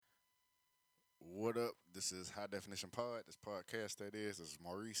What up? This is High Definition Pod. This podcast that is. This is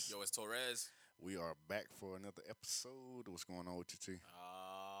Maurice. Yo, it's Torres. We are back for another episode. What's going on with you, T?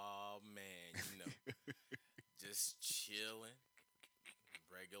 Oh man, just chilling,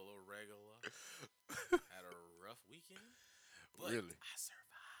 regular. Had a rough weekend, but Really? I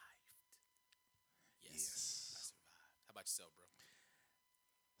survived. Yes, I Yes. survived. How about yourself, bro?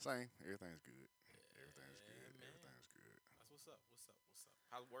 Same. Everything's good. Everything's Yeah, good. man. Everything's good. That's what's up.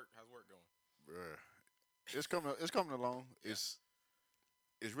 How's work going? Bruh. It's coming. It's coming along. Yeah.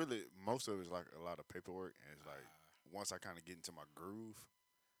 It's really most of it's like a lot of paperwork, and it's like Ah, once I kind of get into my groove,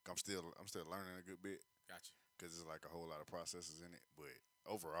 I'm still learning a good bit gotcha. because there's like a whole lot of processes in it. But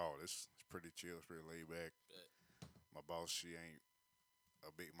overall, it's pretty chill. It's pretty laid back. Bet. My boss, she ain't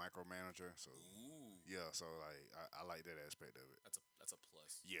a big micromanager, so Ooh, yeah. So like, I like that aspect of it. that's a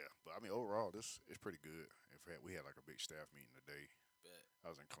plus. Yeah, but I mean, overall, this is pretty good. In fact, we had like a big staff meeting today. Bet. I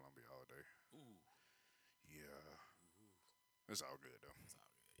was in Columbia all day. Ooh, Yeah, ooh. it's all good though. It's all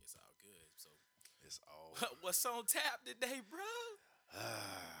good. It's all good. So, It's all. what's on tap today, bro?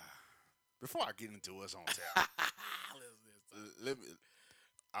 Before I get into what's on tap, Let's let me.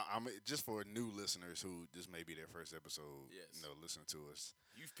 I'm just for new listeners who this may be their first episode. Yes. Listening to us.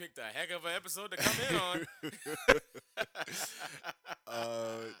 You've picked a heck of an episode to come in on.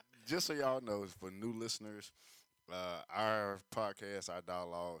 Just so y'all know, for new listeners, our podcast, our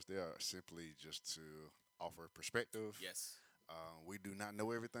dialogues, they are simply just to offer perspective. Yes. We do not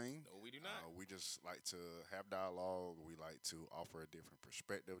know everything. No, we do not. We just like to have dialogue. We like to offer a different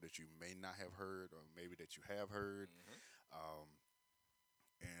perspective that you may not have heard, or maybe that you have heard. Um,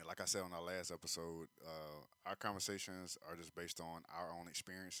 and like I said on our last episode, our conversations are just based on our own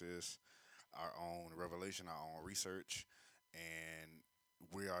experiences, our own revelation, our own research, and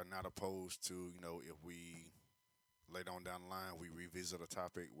we are not opposed to if we later on down the line we revisit a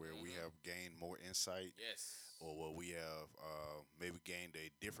topic where we have gained more insight, Yes. or where we have maybe gained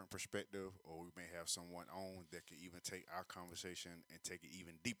a different perspective, or we may have someone on that can even take our conversation and take it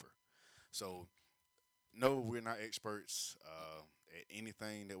even deeper. So, no, we're not experts at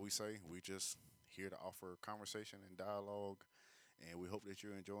anything that we say. We just here to offer conversation and dialogue, and we hope that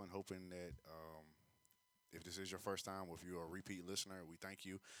you're enjoying. Hoping that if this is your first time, or if you're a repeat listener, we thank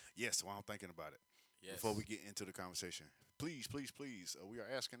you. Yes, while I'm thinking about it, Yes. before we get into the conversation, please, we are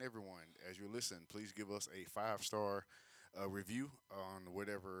asking everyone as you listen, please give us a 5-star review on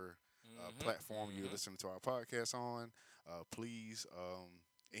whatever platform you're listening to our podcast on. Please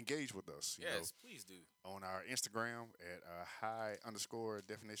engage with us. Yes, please do. On our Instagram at high underscore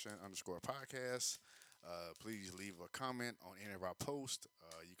definition underscore podcast. Please leave a comment on any of our posts.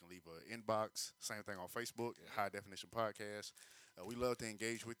 You can leave an inbox. Same thing on Facebook at High Definition Podcast. We love to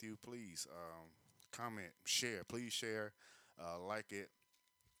engage with you. Please comment, share. Please share, like it.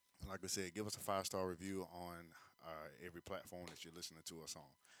 And like I said, give us a 5-star review on every platform that you're listening to us on.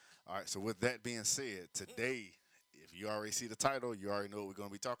 All right. So with that being said, today, if you already see the title, you already know what we're going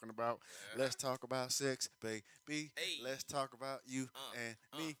to be talking about. Let's talk about sex, baby. Hey. Let's talk about you and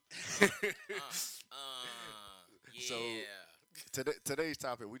me. Yeah. So, today's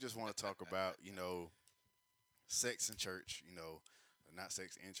topic, we just want to talk about, sex in church, not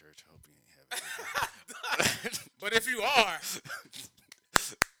sex in church. I hope you ain't having But if you are,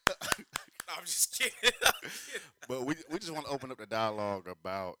 I'm just kidding. But we just want to open up the dialogue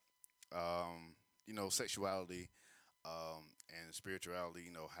about, sexuality and spirituality,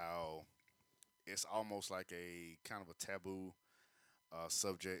 how it's almost like a kind of a taboo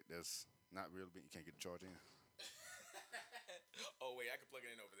subject that's not really, you can't get the charge in. Oh wait, I can plug it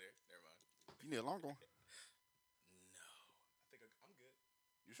in over there. Never mind. You need a long one. No, I think I'm good.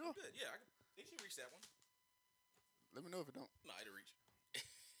 You sure? Good. Yeah, it should reach that one. Let me know if it don't. No, it'll reach.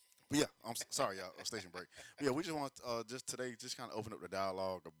 But yeah, sorry, y'all. Station break. But yeah, we just want just today just kind of open up the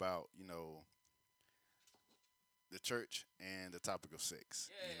dialogue about the church and the topic of sex.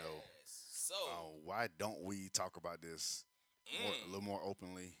 Yes. So, Why don't we talk about this a little more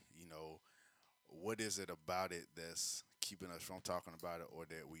openly? What is it about it that's keeping us from talking about it, or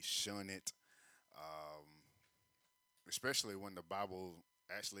that we shun it? Um, Especially when the Bible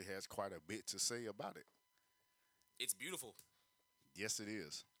actually has quite a bit to say about it. it's beautiful. Yes, it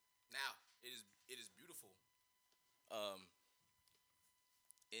is. Now, it is beautiful. Um,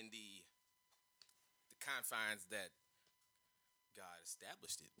 in the confines that God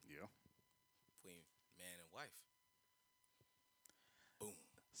established it Yeah. between man and wife. Boom.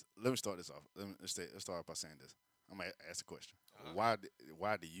 Let me start this off. Let's start off by saying this. I'm gonna ask a question. Uh-huh.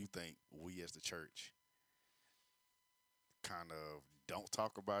 Why do you think we as the church kind of don't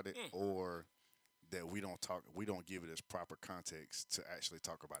talk about it, or that we don't give it its proper context to actually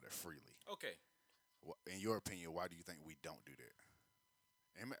talk about it freely? Okay. In your opinion, why do you think we don't do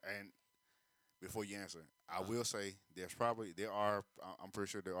that? And before you answer, I will say there are I'm pretty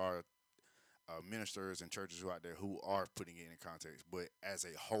sure there are ministers and churches who out there who are putting it in context. But as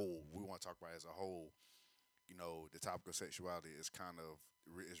a whole, we want to talk about as a whole. The topic of sexuality is kind of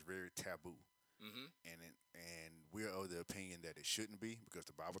is very taboo, Mm-hmm. and we're of the opinion that it shouldn't be because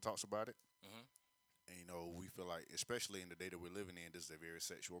the Bible talks about it. Mm-hmm. And we feel like, especially in the day that we're living in, this is a very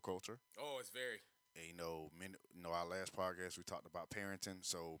sexual culture. Oh, it's very. And our last podcast we talked about parenting.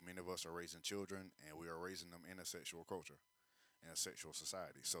 So many of us are raising children, and we are raising them in a sexual culture, in a sexual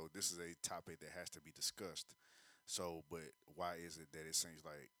society. So this is a topic that has to be discussed. So, but why is it that it seems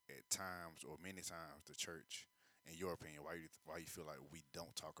like at times or many times the church, in your opinion, why you feel like we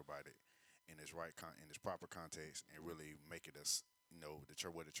don't talk about it in its in its proper context and really make it as the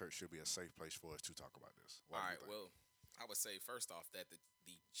church where the church should be a safe place for us to talk about this? All Why do you right. think? Well, I would say first off that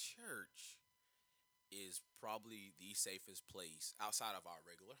the church is probably the safest place outside of our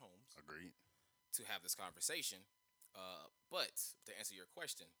regular homes Agreed. to have this conversation. But to answer your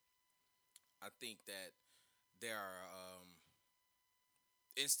question, I think that there are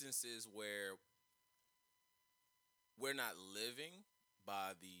instances where we're not living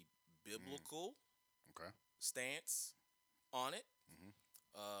by the biblical Okay. stance on it. Hmm.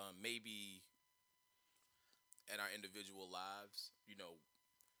 Maybe in our individual lives,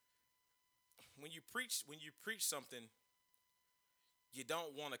 when you preach something, you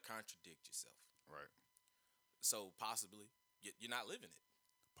don't want to contradict yourself. Right. So possibly you're not living it.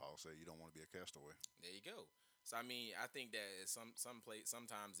 Paul said you don't want to be a castaway. There you go. So I mean, I think that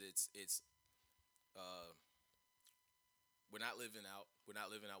sometimes it's uh we're not living out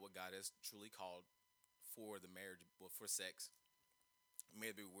what God has truly called for the marriage, well, for sex.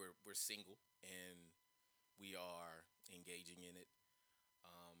 Maybe we're single and we are engaging in it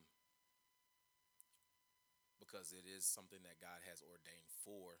um, because it is something that God has ordained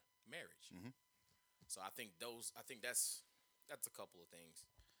for marriage. Hmm. So I think that's a couple of things.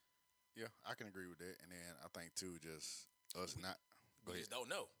 Yeah, I can agree with that. And then I think too, just us not. Go We ahead. just don't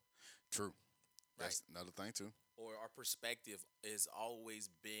know, True. right? That's another thing too. Or our perspective has always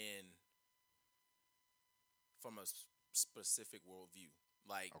been from a specific worldview,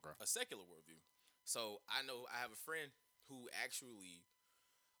 like Okay. a secular worldview. So I know I have a friend who actually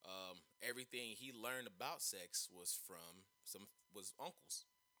everything he learned about sex was uncles,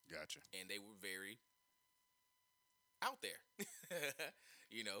 Gotcha. and they were very out there,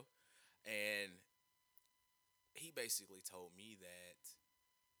 you know. And he basically told me that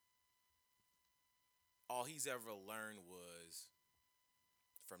all he's ever learned was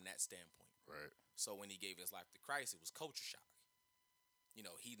from that standpoint. Right. So when he gave his life to Christ, it was culture shock.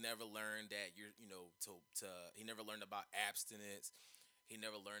 He never learned that he never learned about abstinence. He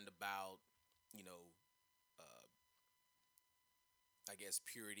never learned about, you know, uh, I guess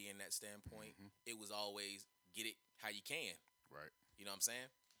purity in that standpoint. Hmm. It was always get it how you can. Right. You know what I'm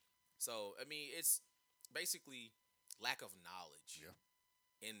saying? So I mean, it's basically lack of knowledge Yeah.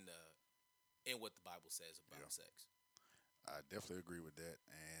 in what the Bible says Yeah. about sex. I definitely agree with that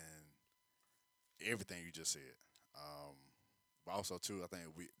and everything you just said. Um, but also too, I think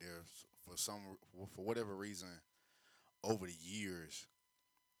there's for whatever reason over the years,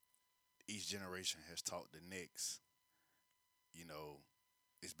 each generation has taught the next, you know,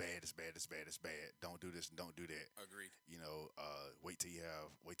 it's bad, it's bad, it's bad, it's bad. Don't do this, don't do that. Agreed. Wait till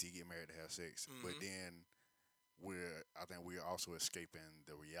you get married to have sex. But Hmm. then I think we're also escaping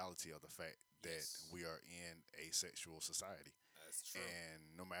the reality of the fact that Yes, we are in a sexual society. that's true.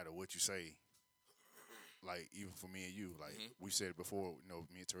 And no matter what you say, like even for me and you, like Hmm. we said before,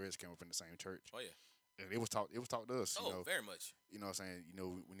 me and Therese came up in the same church, Oh yeah. and it was taught to us, Oh, very much. what I'm saying,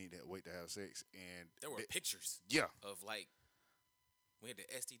 we need to wait to have sex, and There were pictures yeah, of like we had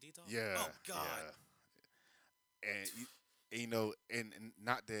the STD talk. yeah, Oh God. and and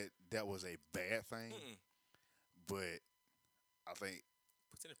not that that was a bad thing, Mm-mm. but I think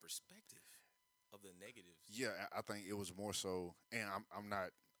Puts it in perspective of the negatives. yeah, I think it was more so, and I'm not.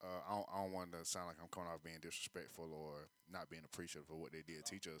 I don't want to sound like I'm coming off being disrespectful or not being appreciative of what they did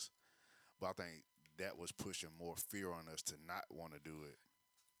teach us, but I think that was pushing more fear on us to not want to do it.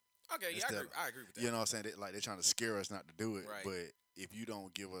 Okay, yeah, Instead of- I agree with that. You know what I'm saying? Like they're trying to scare us not to do it. Right. But if you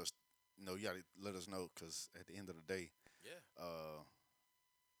don't give us, you gotta let us know because at the end of the day, Yeah. uh,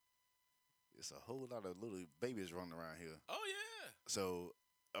 it's a whole lot of little babies running around here. Oh yeah. So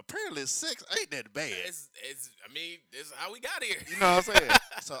apparently sex ain't that bad. I mean, this is how we got here. You know what I'm saying?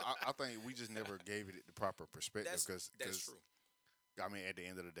 So I think we just never gave it the proper perspective That's true. I mean, at the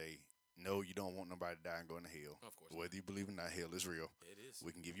end of the day, no, you don't want nobody to die and go into hell. Of course. Whether you believe it or not, hell is real. It is.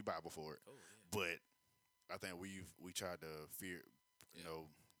 We can give you Bible for it. Oh yeah. But I think we tried to fear, you Yeah. know,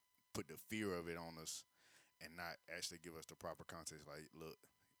 put the fear of it on us and not actually give us the proper context. Like, look,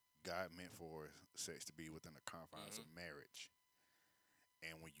 God meant for sex to be within the confines Hmm. of marriage,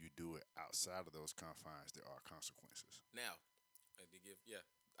 and when you do it outside of those confines, there are consequences. Now, to give, yeah,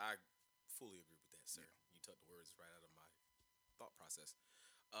 I fully agree with that, sir. You took the words right out of my thought process.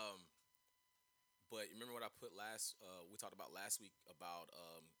 Um, but remember what I put last? We talked about last week about.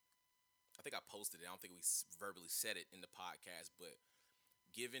 I think I posted it. I don't think we verbally said it in the podcast, but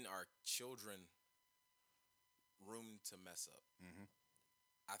giving our children room to mess up. Hmm.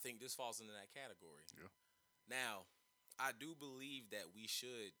 I think this falls into that category. Yeah. Now, I do believe that we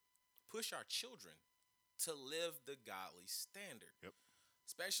should push our children to live the godly standard, Yep.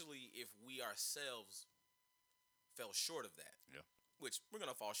 especially if we ourselves fell short of that, Yeah. which we're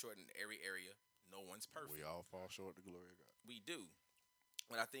gonna fall short in every area. No one's perfect. We all fall short of the glory of God. We do.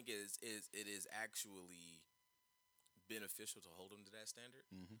 What I think is it is actually beneficial to hold them to that standard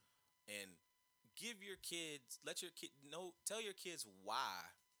Hmm. and give your kids, let your kid know, tell your kids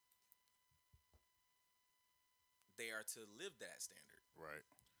why they are to live that standard, Right.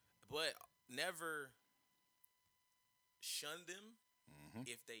 but never shun them Hmm.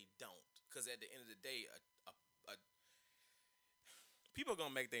 if they don't, because at the end of the day, a people are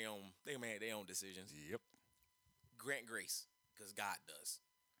gonna make their own decisions. Yep. Grant grace, because God does.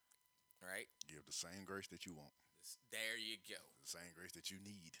 Right? Give the same grace that you want, There you go. the same grace that you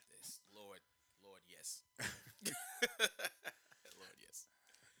need. This Lord, yes. Lord, yes.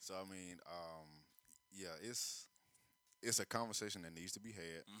 So I mean, yeah, it's a conversation that needs to be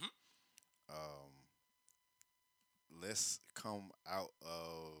had. Hmm. Um, let's come out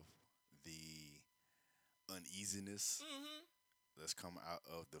of the uneasiness. Hmm. Let's come out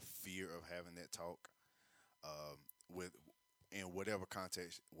of the fear of having that talk. With in whatever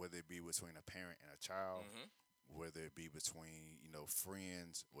context, whether it be between a parent and a child, Hmm. whether it be between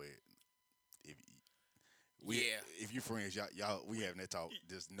friends, with if we Yeah. if you friends, y'all we having that talk.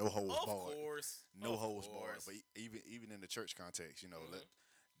 There's no holds Of barred, course. no Of holds barred. course. But even in the church context, let Mhm.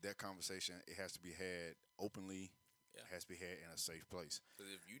 that conversation, it has to be had openly. Yeah. It has to be had in a safe place. Because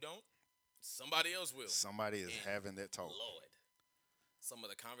if you don't, somebody else will. Somebody is And having that talk. Lord, some of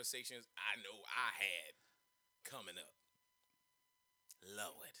the conversations I know I had coming up.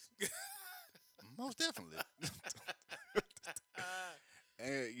 Lord. Most definitely.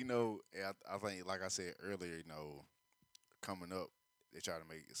 And I think, like I said earlier, coming up, they try to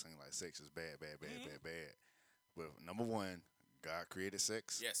make it seem like sex is bad, bad, bad, Mhm. bad, bad. But number one, God created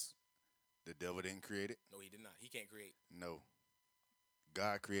sex. Yes. The devil didn't create it. No, he did not. He can't create. No,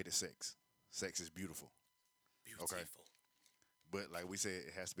 God created sex. Sex is beautiful. Beautiful. Okay. But like we said,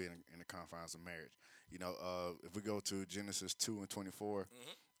 it has to be in the confines of marriage. If we go to Genesis 2:24,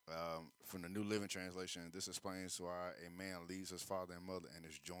 Mhm. from the New Living Translation, this explains why a man leaves his father and mother and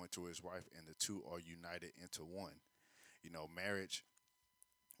is joined to his wife, and the two are united into one. Marriage.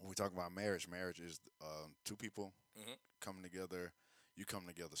 When we talk about marriage, marriage is two people Mhm. coming together. You coming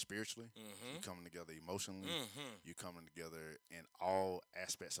together spiritually. You Mhm. coming together emotionally. Mhm. You coming together in all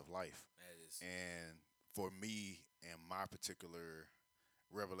aspects of life. That is. And for me, and my particular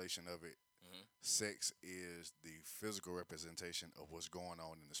revelation of it, Mhm. sex is the physical representation of what's going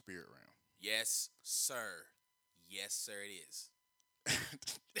on in the spirit realm. Yes, sir. Yes, sir. It is.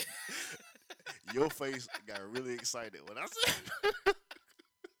 Your face got really excited when I said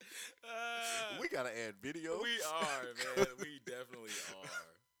we gotta add video. We are, man. We definitely are.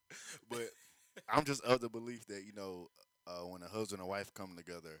 But I'm just of the belief that when a husband and wife come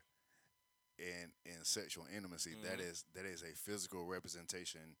together in sexual intimacy, Mhm. that is a physical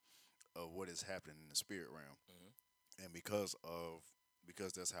representation of what is happening in the spirit realm. Mhm. And because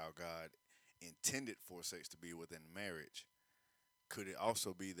that's how God intended for sex to be within marriage, could it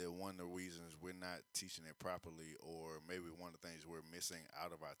also be that one of the reasons we're not teaching it properly, or maybe one of the things we're missing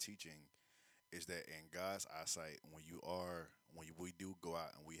out of our teaching, is that in God's eyesight, we do go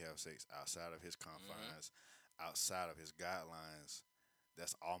out and we have sex outside of His confines, outside of His guidelines,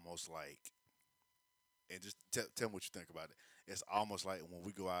 that's almost like, and just tell me what you think about it. It's almost like when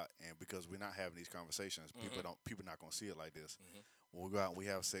we go out, and because we're not having these conversations, people not gonna see it like this. Mhm. When we go out and we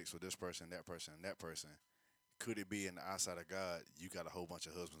have sex with this person, that person, and that person, could it be in the eyesight of God, you got a whole bunch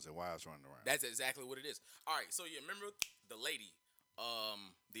of husbands and wives running around? That's exactly what it is. All right. So you remember the lady,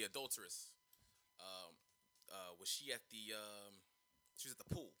 the adulteress. Was she at the? She was at the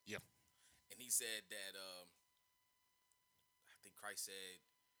pool. Yeah. And he said that. I think Christ said,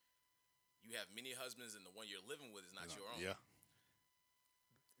 "You have many husbands, and the one you're living with is not your own." Yeah.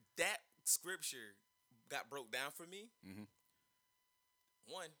 That scripture got broke down for me. Mm-hmm.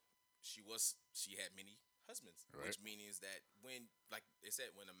 One, she had many husbands, Right. which means that when, like they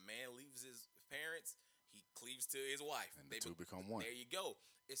said, when a man leaves his parents, he cleaves to his wife. And the two become one. There you go.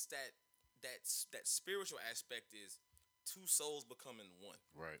 It's that spiritual aspect is two souls becoming one.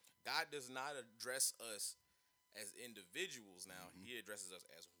 Right. God does not address us as individuals now. He addresses us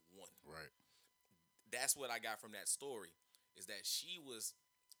as one. Right. That's what I got from that story, is that she was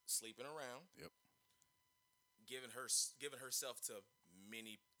sleeping around, Yep. giving herself to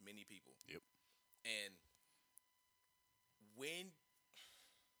many people. Yep. And when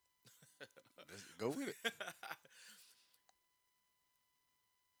Let's go with it.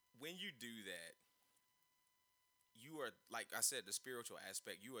 when you do that, you are, like I said, the spiritual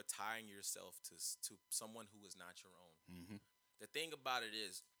aspect. You are tying yourself to someone who is not your own. Mm-hmm. The thing about it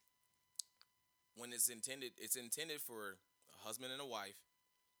is, when it's intended for a husband and a wife,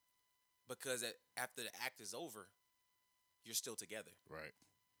 because after the act is over, you're still together. Right.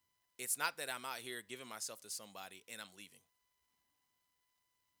 It's not that I'm out here giving myself to somebody and I'm leaving,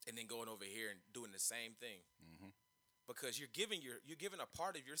 and then going over here and doing the same thing, Mm-hmm. because you're giving a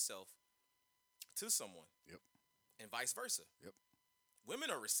part of yourself to someone. Yep. And vice versa. Yep.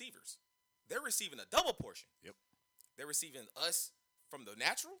 Women are receivers. They're receiving a double portion. Yep. They're receiving us from the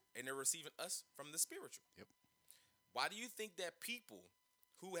natural, and they're receiving us from the spiritual. Yep. Why do you think that people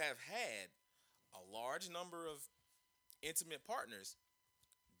who have had a large number of intimate partners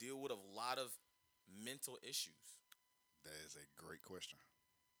deal with a lot of mental issues? That is a great question.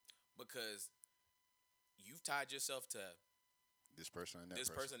 Because you've tied yourself to This person and that this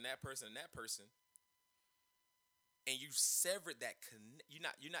person. person, that person, and that person, and you severed that you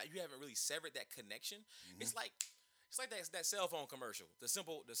haven't really severed that connection. Mm-hmm. It's like that cell phone commercial, the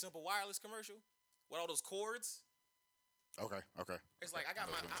simple wireless commercial with all those cords. Okay. Okay. It's okay. like I got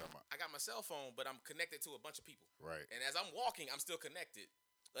know what you're talking about. I got my cell phone, but I'm connected to a bunch of people. Right. And as I'm walking, I'm still connected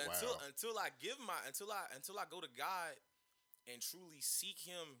until I go to God and truly seek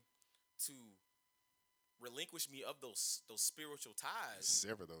Him to relinquish me of those spiritual ties,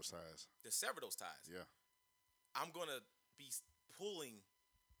 Sever those ties. to sever those ties. Yeah. I'm gonna be pulling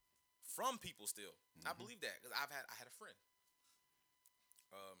from people still. Mm-hmm. I believe that because I had a friend.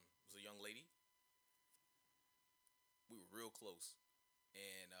 It was a young lady. We were real close,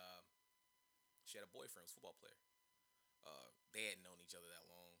 and she had a boyfriend, was a football player. They hadn't known each other that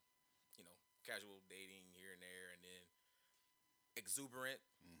long, casual dating here and there, and then exuberant,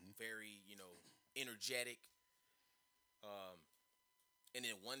 Mm-hmm. very energetic. And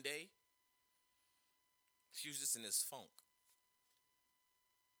then one day, she was just in this funk.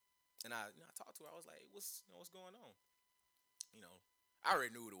 And I talked to her. I was like, "What's going on?" I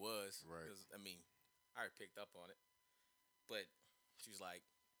already knew what it was. Right. Because I already picked up on it. But she was like,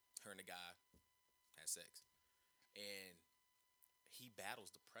 her and the guy had sex, and he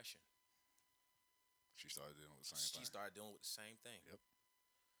battles depression. She started dealing with the same thing. She started dealing with the same thing. Yep.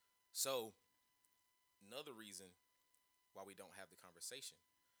 So another reason why we don't have the conversation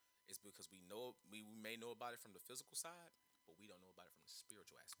is because we may know about it from the physical side, but we don't know about it from the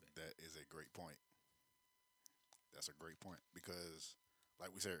spiritual aspect. That is a great point. That's a great point because,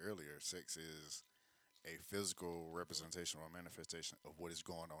 like we said earlier, sex is a physical representation or manifestation of what is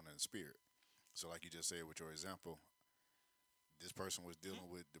going on in the spirit. So, like you just said with your example, this person was dealing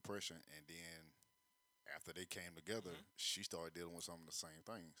with depression, and then after they came together, she started dealing with some of the same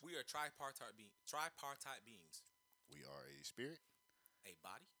things. We are tripartite beings. We are a spirit A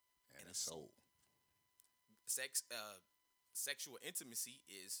body and and a soul. Sexual intimacy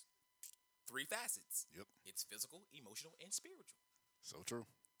is three facets. Yep. It's physical, emotional, and spiritual. So true.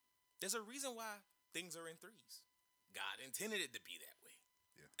 There's a reason why things are in threes. God intended it to be that way.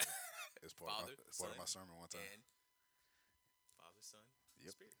 Yeah. It's part, Father, of, part of Son, my sermon one time. And Father, Son,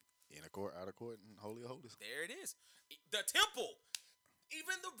 Yep. Spirit. Inner court, outer court, and holy of holies. There it is. The temple.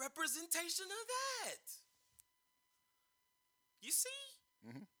 Even the representation of that. You see?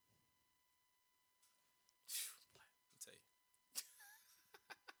 Mm-hmm. Let me tell you.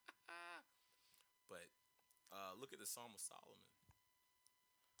 But look at the Psalm of Solomon.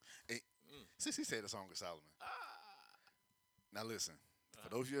 Hey, since he said the Song of Solomon. Now listen, for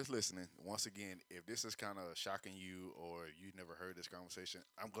those of you that's listening, once again, if this is kind of shocking you or you've never heard this conversation,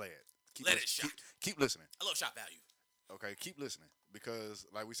 I'm glad. Let it shock. Keep listening. I love shock value. Okay, keep listening because,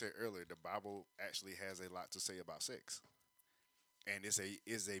 like we said earlier, the Bible actually has a lot to say about sex, and it's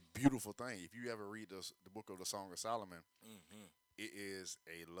a beautiful thing. If you ever read the book of the Song of Solomon, it is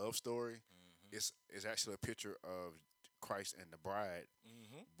a love story. It's actually a picture of Christ and the bride,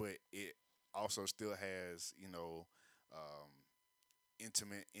 but it also still has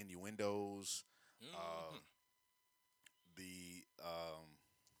intimate innuendos, the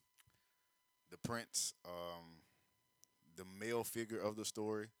prince, the male figure of the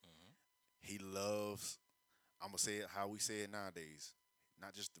story. Hmm. He loves. I'm gonna say it how we say it nowadays.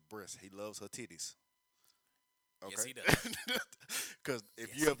 Not just the breast. He loves her titties. Yes, Okay. he does. Because Yes,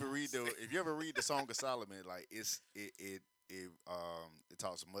 he does. if you ever read the Song of Solomon, like it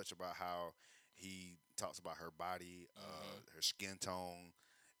talks much about how he talks about her body, Hmm. her skin tone.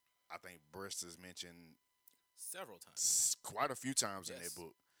 I think breast is mentioned Several times. quite a few times in that Yes.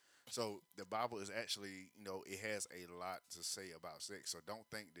 book. So the Bible is actually, it has a lot to say about sex. So don't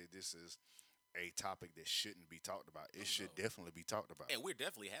think that this is a topic that shouldn't be talked about. It Oh should no. definitely be talked about. And we're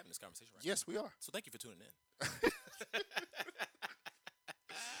definitely having this conversation right now. Yes, we are. So thank you for tuning in.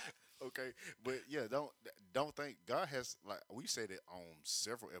 Okay, but yeah, don't think God has, like we said it on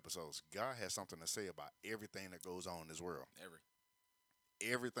several episodes. God has something to say about everything that goes on in this world. Every.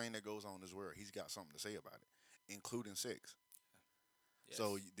 Everything that goes on in this world, He's got something to say about it, including sex. Yes.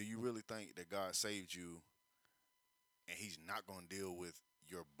 So, do you really think that God saved you and He's not going to deal with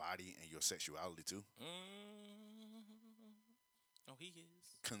your body and your sexuality too? Oh, he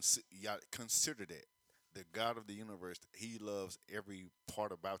is. Consider that the God of the universe, He loves every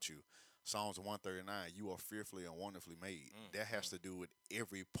part about you. Psalms 139, you are fearfully and wonderfully made. That has Mm. to do with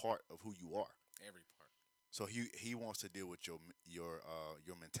every part of who you are. Every part. So he wants to deal with your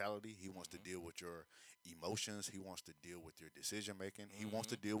mentality. He wants to Hmm. deal with your emotions. He wants to deal with your decision making. He wants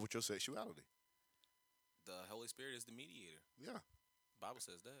to Hmm. deal with your sexuality. The Holy Spirit is the mediator. Yeah. The Bible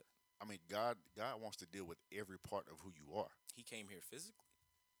says that. I mean, God wants to deal with every part of who you are. He came here physically,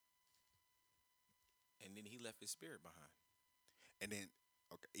 and then he left his spirit behind. And then,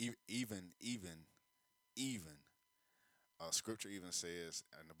 okay, even Scripture even says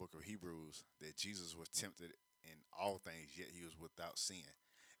in the book of Hebrews that Jesus was tempted in all things, yet He was without sin.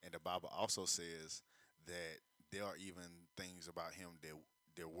 And the Bible also says that there are even things about Him that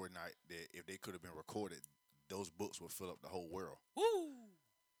there were not, that if they could have been recorded, those books would fill up the whole world. Woo!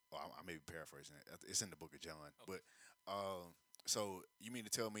 Well, I may be paraphrasing it. It's in the book of John. Okay. But so you mean to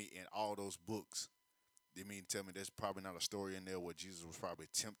tell me in all those books, you mean to tell me there's probably not a story in there where Jesus was probably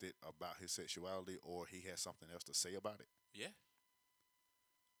tempted about his sexuality or he had something else to say about it? Yeah.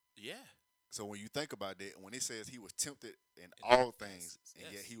 Yeah. So when you think about that, when it says he was tempted in And all yes. things and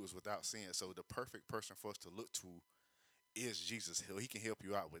yet Yes. he was without sin, so the perfect person for us to look to is Jesus. He can help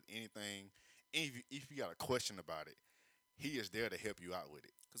you out with anything. If you got a question about it, he is there to help you out with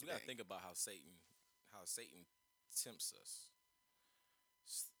it. Because we got to think about how Satan tempts us.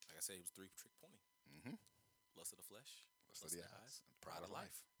 Like I said, he was three-trick pony. Mm-hmm. Lust of the flesh, Lust lust of of the the eyes, eyes, and pride of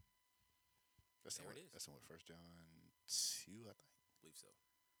life. That's in There what, it is. that's in what First John 2, I think. I believe so.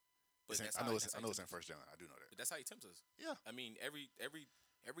 But It's in, that's I how know that's it's, how I he know it's in tempts us. First John. I do know that. But that's how he tempts us. Yeah, I mean, every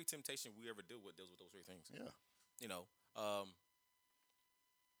temptation we ever deal with deals with those three things. yeah. You know.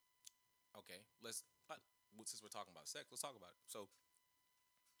 Okay. Since we're talking about sex, let's talk about it. So,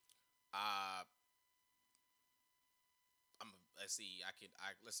 uh, let's see.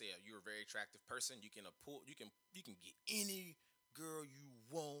 Let's say you're a very attractive person. You can pull. You can get any girl you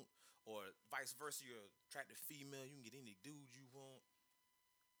want, or vice versa. You're an attractive female. You can get any dude you want.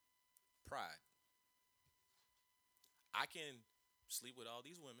 Pride. I can sleep with all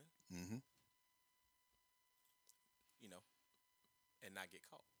these women, Mm-hmm. you know, and not get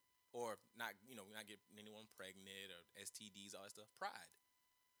caught, or not get anyone pregnant or STDs, all that stuff. Pride.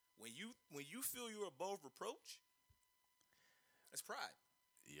 When you feel you're above reproach, that's pride.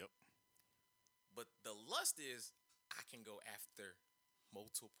 Yep. But the lust is I can go after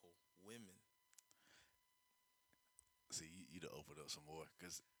multiple women. See, you to open up some more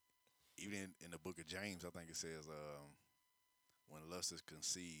because even in the book of James, I think it says when lust is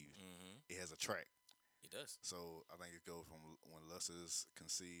conceived, Mm-hmm. it has a track. It does. So I think it goes from when lust is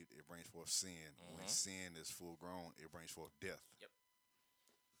conceived, it brings forth sin. When Mm-hmm. sin is full grown, it brings forth death. Yep.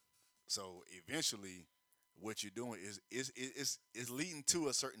 So eventually, what you're doing is leading to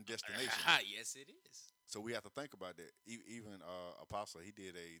a certain destination. Yes, it is. So we have to think about that. Even Apostle, he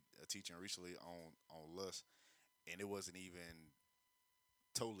did a teaching recently on lust, and it wasn't even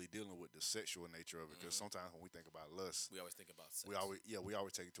totally dealing with the sexual nature of it. Because Mm-hmm. sometimes when we think about lust, We always think about sex. we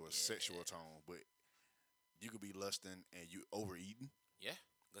always take it to a sexual Yeah. tone, but you could be lusting and you overeating. Yeah.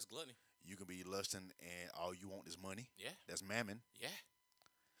 That's gluttony. You can be lusting and all you want is money. Yeah. That's mammon. Yeah.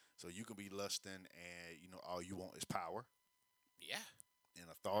 So you can be lusting and all you want is power Yeah. and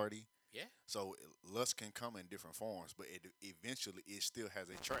authority. Yeah. So lust can come in different forms, but eventually it still has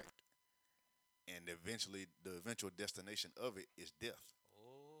a track, and eventually the eventual destination of it is death.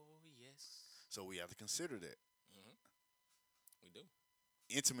 Oh yes. So we have to consider that Mm-hmm. We do.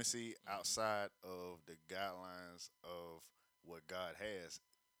 intimacy Mm-hmm. outside of the guidelines of what God has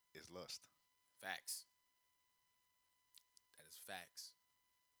is lust. Facts. That is facts.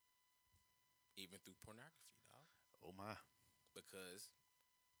 Even through pornography, dog. Oh my. Because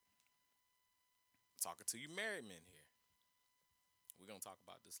talking to you married men here, we're gonna talk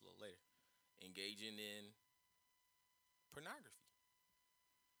about this a little later. Engaging in pornography.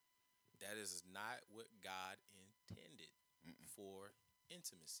 That is not what God intended Mm-mm. for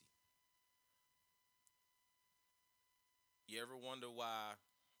intimacy. You ever wonder why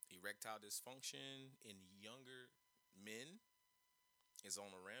erectile dysfunction in younger men is on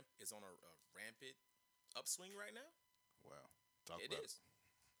a rampant upswing right now? Wow. Talk It about is.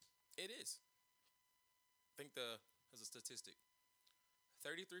 It is. I think there's a statistic.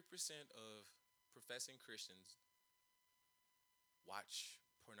 33% of professing Christians watch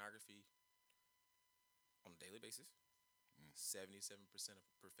pornography on a daily basis. it. 77% of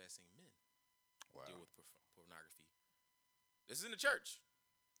professing men Wow. deal with pornography. This is in the church.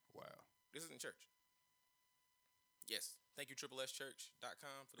 Wow. This is in church. Yes. Thank you,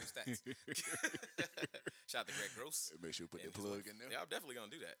 triplechurch.com for those stats. Shout out to Greg Gross. Make sure you put and the his plug wife. in there. Yeah, I'm definitely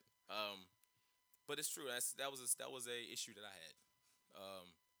gonna do that. But it's true. That was a issue that I had,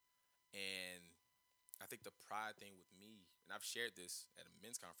 and I think the pride thing with me, and I've shared this at a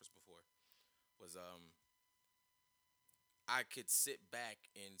men's conference before, was I could sit back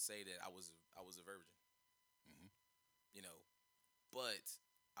and say that I was a virgin, Hmm. you know, but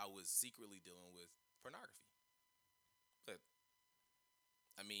I was secretly dealing with pornography. But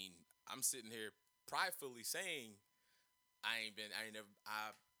I mean, I'm sitting here pridefully saying I ain't never,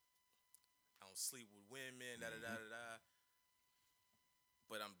 I don't sleep with women, da da da da da.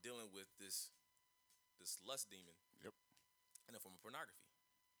 But I'm dealing with this lust demon Yep. in the form of pornography.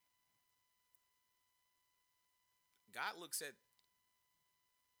 God looks at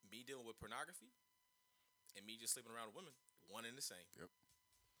me dealing with pornography and me just sleeping around with women, one and the same. Yep.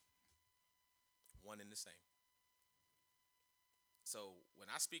 One and the same. So when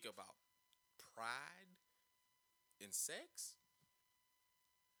I speak about pride in sex,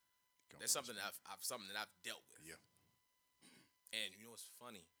 that's something that I've dealt with. Yeah. And you know what's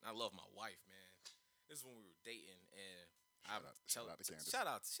funny? I love my wife, man. This is when we were dating, and Shout out to Candace.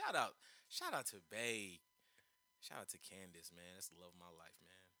 shout out to Bae, shout out to Candace, man. That's the love of my life,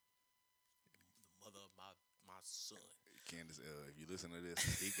 man. The mother of my son. Candace, if you listen to this,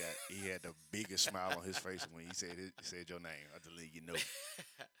 he had the biggest smile on his face when he said your name. I just let you know.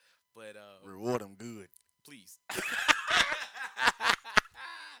 But Reward him good. please,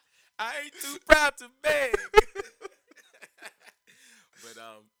 I ain't too proud to beg.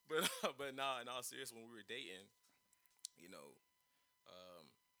 But no, in all seriousness, when we were dating, you know, um,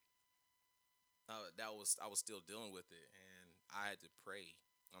 I was still dealing with it, and I had to pray.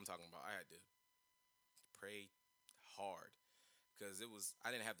 I'm talking about I had to pray hard because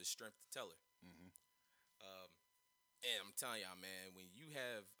I didn't have the strength to tell her. Hmm. Um, and I'm telling y'all, man, when you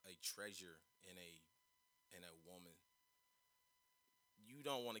have a treasure in a woman, you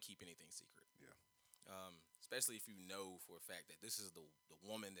don't want to keep anything secret. Yeah. Especially if you know for a fact that this is the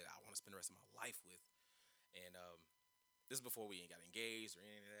woman that I want to spend the rest of my life with. And this is before we ain't got engaged or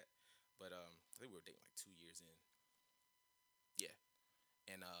any of that. But I think we were dating like 2 years in. Yeah.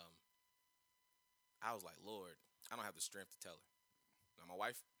 And I was like, Lord, I don't have the strength to tell her. Now my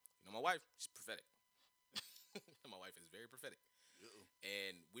wife, my wife, she's prophetic. My wife is very prophetic. Uh-oh.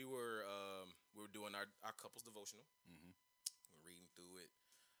 And we were doing our couples devotional. Hmm. We were reading through it,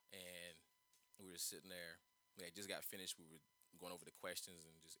 and we were sitting there. We had just got finished. We were going over the questions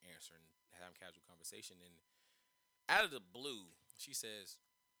and just answering, having casual conversation. And out of the blue, she says,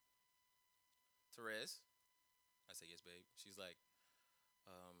 "Therese," I said, "Yes, babe." She's like,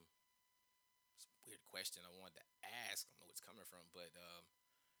 "It's a weird question. I wanted to ask. I don't know where it's coming from, but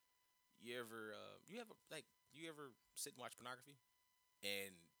you ever sit and watch pornography?"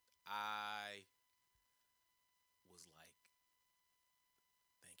 And I was like,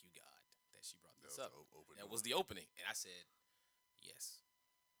 "Thank you, God, that she brought That this was up." the open That door. was the opening, and I said, "Yes."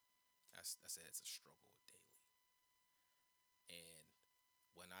 I said it's a struggle daily, and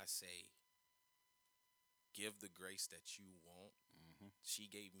when I say give the grace that you want, Hmm. she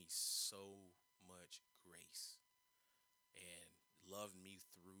gave me so much grace and loved me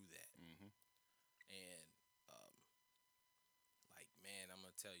through that. Hmm. And like, man, I'm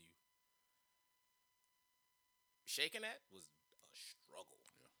gonna tell you, shaking that was a struggle.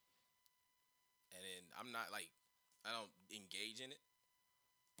 Yeah. And then I'm not like I don't engage in it,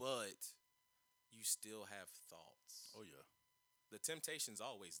 but you still have thoughts. Oh yeah. The temptation's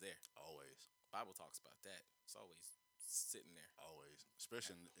always there. Always. Bible talks about that. It's always sitting there. Always.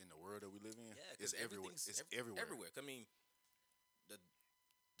 Especially in the world that we live in. Yeah, It's because everywhere. everything's It's everywhere. everywhere. I mean, the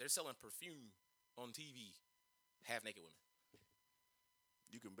they're selling perfume on TV half naked women.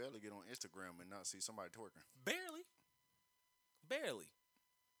 You can barely get on Instagram and not see somebody twerking. Barely, barely.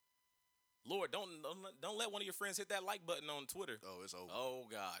 Lord, don't let one of your friends hit that like button on Twitter. Oh, it's over. Oh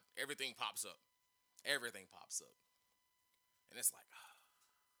God, everything pops up. Everything pops up, and it's like,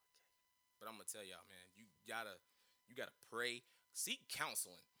 but I'm gonna tell y'all, man, you gotta pray, seek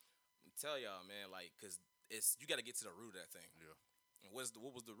counseling. I'm tell y'all, man, like, cause you gotta get to the root of that thing. Yeah. And what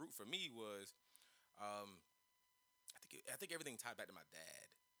was the root for me was, I think everything tied back to my dad,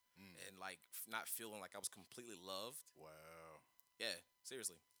 and like not feeling like I was completely loved. Wow. Yeah,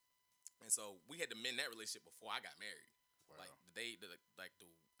 seriously. And so we had to mend that relationship before I got married. Wow. Like I think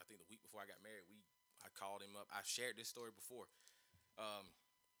the week before I got married, I called him up. I shared this story before,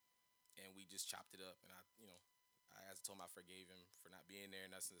 and we just chopped it up. And I told him I forgave him for not being there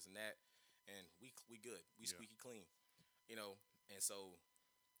and this and that. And we good. We squeaky clean, And so,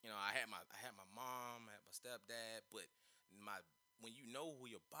 I had my mom, I had my stepdad, but when you know who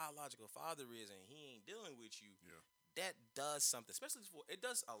your biological father is and he ain't dealing with you, that does something. Especially I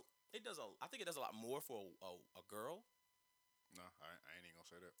think it does a lot more for a girl. No, I ain't even gonna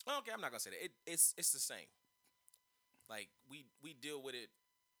say that. Okay, I'm not gonna say that. It's the same. Like we deal with it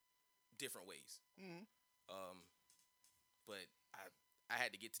different ways. Mm-hmm. But I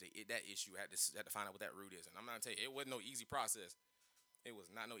had to get to that issue. I had to find out what that root is, and I'm not gonna tell you it wasn't no easy process. It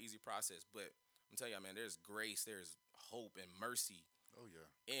was not no easy process, but I'm telling y'all, man, there's grace, there's hope and mercy. Oh yeah.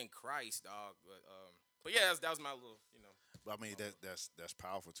 In Christ, dog. But yeah, that was my little, But I mean that's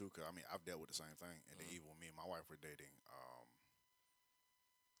powerful too, cause I mean I've dealt with the same thing, and then even when me and my wife were dating,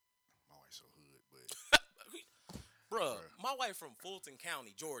 my wife's so hood, but bruh, my wife from Fulton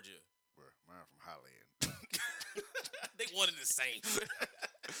County, Georgia. bruh, mine from Highland. They one and the same.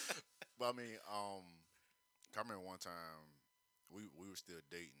 But I mean, I remember one time we were still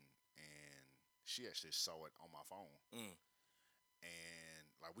dating, and she actually saw it on my phone, and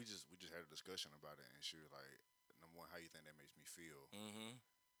like we just had a discussion about it, and she was like, "Number one, how you think that makes me feel?" Mm-hmm.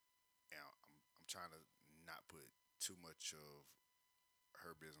 And I'm trying to not put too much of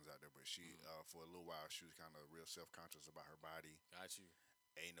her business out there, but she for a little while she was kind of real self conscious about her body. Got you.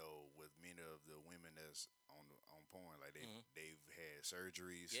 And, with many of the women that's on porn, like they've had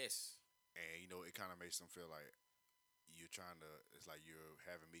surgeries. Yes. And it kind of makes them feel like it's like you're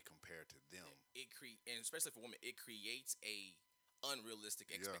having me compared to them. And especially for women, it creates a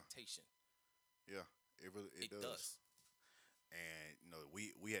unrealistic expectation. Yeah, it really it does. And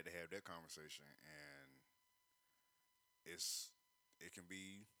we had to have that conversation, and it can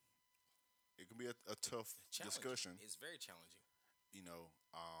be a tough discussion. It's very challenging.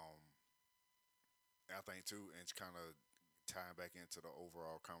 I think too, and it's kind of tying back into the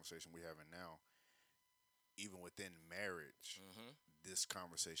overall conversation we're having now. Even within marriage, this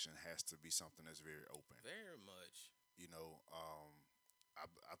conversation has to be something that's very open. Very much.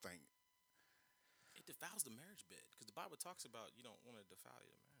 I think it defiles the marriage bed, because the Bible talks about you don't want to defile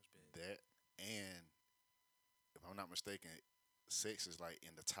your marriage bed. That, and if I'm not mistaken, sex is like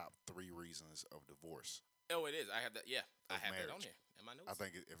in the top 3 reasons of divorce. Oh, it is. I have that. Yeah, I have that on here in my notes. I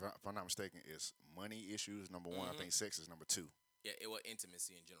think if I'm not mistaken, it's money issues number 1. I think sex is number 2. Yeah, it was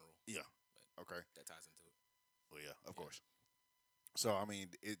intimacy in general. Yeah. But okay. That ties into it. Well, yeah, of course. So I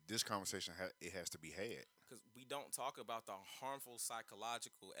mean, this conversation it has to be had, because we don't talk about the harmful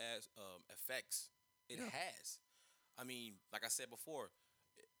psychological effects it has. I mean, like I said before,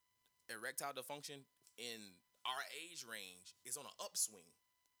 erectile dysfunction in our age range is on an upswing.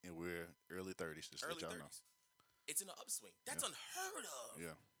 And we're early 30s. Just early let y'all 30s. know. It's in an upswing. That's unheard of.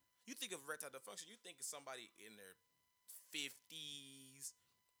 Yeah. You think of erectile dysfunction, you think of somebody in their 50s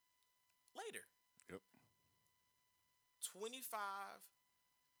later. Yep. 25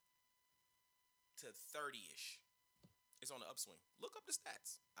 to 30-ish. It's on the upswing. Look up the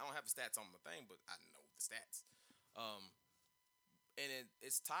stats. I don't have the stats on my thing, but I know the stats. And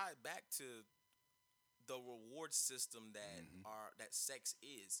it's tied back to the reward system that that sex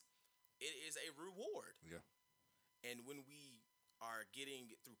is. It is a reward. Yeah. And when we are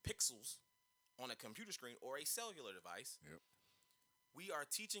getting it through pixels on a computer screen or a cellular device, we are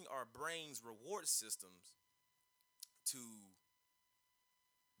teaching our brain's reward systems to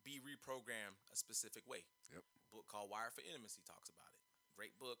be reprogrammed a specific way. Yep. A book called Wired for Intimacy talks about it.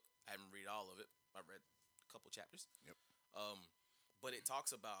 Great book. I haven't read all of it. I read a couple chapters. Yep. But it talks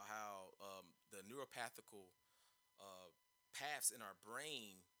about how the neuropathical paths in our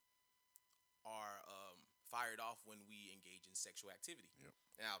brain are fired off when we engage in sexual activity. Yep.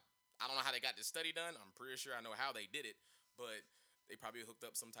 Now, I don't know how they got this study done. I'm pretty sure I know how they did it, but they probably hooked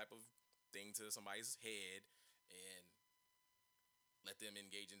up some type of thing to somebody's head, and let them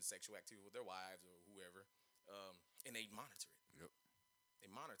engage in sexual activity with their wives or whoever, and they monitor it. Yep. They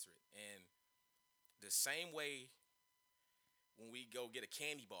monitor it, and the same way when we go get a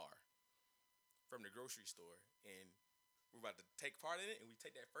candy bar from the grocery store and we're about to take part in it, and we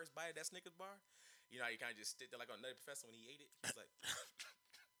take that first bite of that Snickers bar, you know how you kind of just sit there like on Nutty Professor when he ate it. He's like,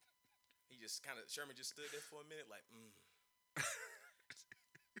 he just kind of Sherman just stood there for a minute, like,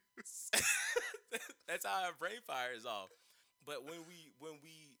 That's how our brain fires off. But when we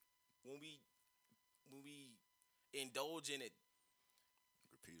indulge in it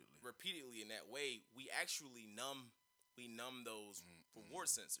repeatedly in that way, we actually numb those reward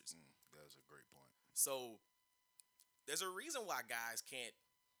sensors. That's a great point. So there's a reason why guys can't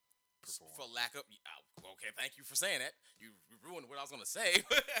Perform. for lack of. Okay, thank you for saying that. You ruined what I was gonna say.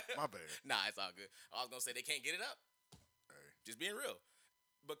 My bad. Nah, it's all good. I was gonna say they can't get it up. Hey. Just being real.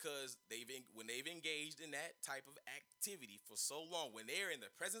 Because when they've engaged in that type of activity for so long, when they're in the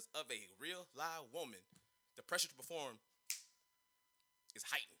presence of a real live woman, the pressure to perform is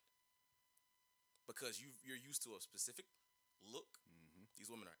heightened. Because you're used to a specific look. Mm-hmm. These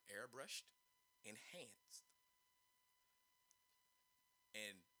women are airbrushed, enhanced.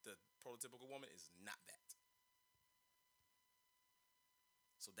 And the prototypical woman is not that.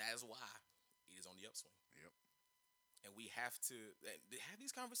 So that is why it is on the upswing. Yep. And we have to have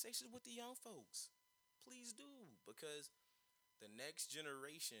these conversations with the young folks. Please do. Because the next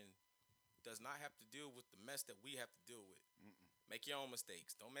generation does not have to deal with the mess that we have to deal with. Mm-mm. Make your own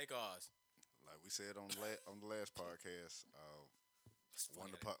mistakes. Don't make ours. Like we said on the last podcast,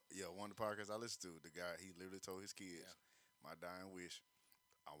 one of the podcasts I listened to, the guy, he literally told his kids, my dying wish,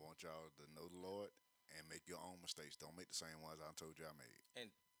 I want y'all to know the Lord and make your own mistakes. Don't make the same ones I told you I made. And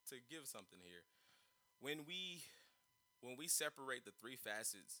to give something here, when we separate the three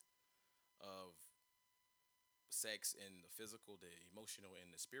facets of sex and the physical, the emotional, and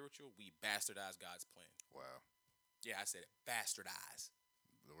the spiritual, we bastardize God's plan. Wow. Yeah, I said it. Bastardize.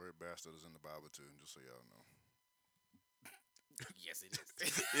 The word bastard is in the Bible too, just so y'all know. Yes, it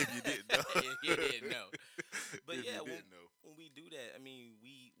is. If you didn't know. If you didn't know. But if yeah, you didn't know. when we do that, I mean,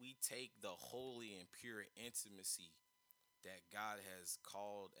 we take the holy and pure intimacy that God has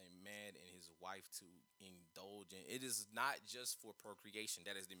called a man and his wife to indulge in. It is not just for procreation.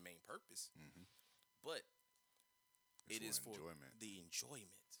 That is the main purpose. Mm-hmm. But It's it is for enjoyment. the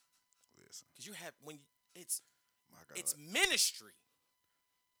enjoyment. Listen, Because you have my God, it's ministry.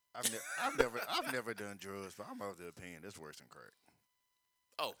 I've never done drugs, but I'm of the opinion it's worse than crack.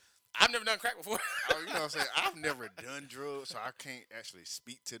 Oh, I've never done crack before. You know what I'm saying? I've never done drugs, so I can't actually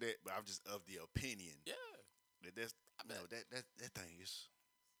speak to that. But I'm just of the opinion. Yeah. That thing is,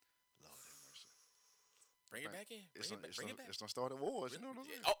 Lord have mercy. Bring it back in. Bring it back. It's gonna start at wars. You know what I'm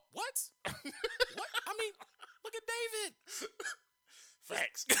saying? Oh, what? What? I mean, look at David.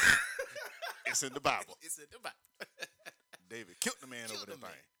 Facts. It's in the Bible. It's in the Bible. David killed the man over that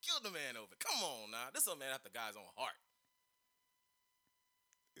thing. Killed the man over. Come on now. This is a man after God's own heart.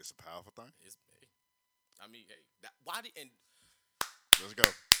 It's a powerful thing. It's big. I mean, hey, why did and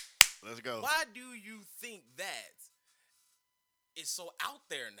Let's go. why do you think that it's so out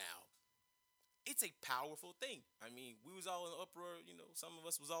there now? It's a powerful thing. I mean, we was all in uproar. You know, some of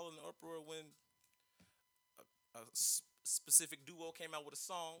us was all in the uproar when a specific duo came out with a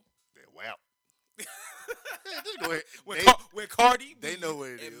song. Yeah, wow. Just go ahead. When Cardi B they know what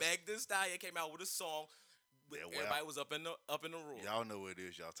it and is. Meg Thee Stallion came out with a song, everybody was up in the room. Y'all know what it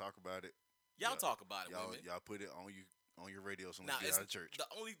is. Y'all talk about it. Y'all talk about it, women. Y'all put it on your radio when Now, you get out of church.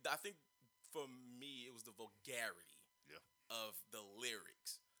 I think for me it was the vulgarity of the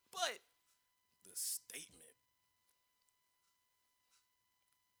lyrics, but the statement.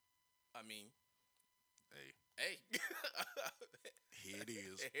 I mean, hey. Here it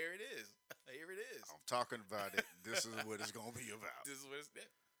is. Here it is. Here it is. I'm talking about it. This is what it's gonna be about. This is what it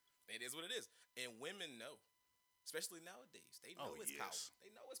is. What it is. And women know, especially nowadays, they know it's power. They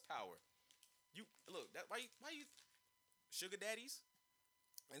know it's power. You look that why you sugar daddies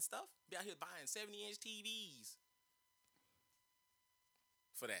and stuff be out here buying 70-inch TVs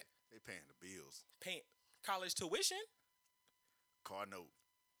for that. They paying the bills. Paying college tuition, Car note.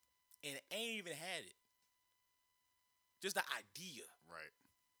 and ain't even had it. Just the idea. Right.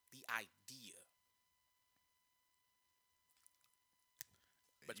 The idea.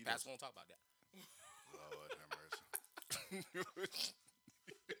 But You the pastor won't talk about that. Lord have mercy.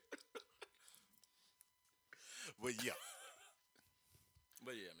 But yeah.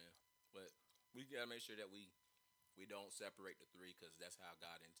 But yeah, man. But we gotta make sure that we don't separate the three, because that's how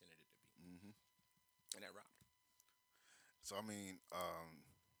God intended it to be. Mm-hmm. And that rocked. So I mean,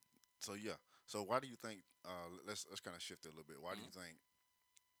 so yeah. So why do you think? Let's kind of shift it a little bit. Why do you Mm-hmm. think,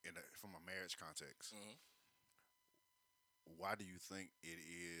 from a marriage context, Mm-hmm. why do you think it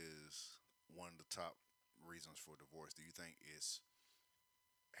is one of the top reasons for divorce? Do you think it's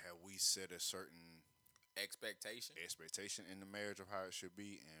have we set a certain Expectation. expectation in the marriage of how it should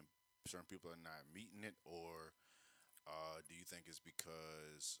be, and certain people are not meeting it, or do you think it's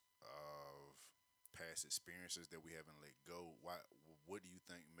because of past experiences that we haven't let go? Why? What do you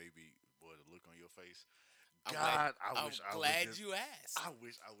think? Maybe, boy, the look on your face. I'm glad. God, I'm glad you asked. I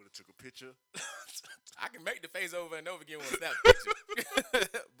wish I would have took a picture. I can make the face over and over again with a snap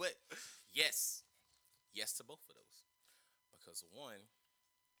picture. But yes, yes to both of those. Because one,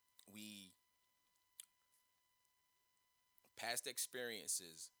 we past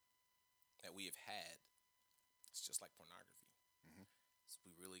experiences that we have had, it's just like pornography. Hmm. So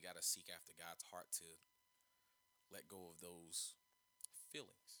we really got to seek after God's heart to let go of those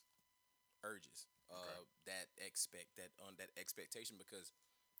feelings, urges, Okay. that expectation, because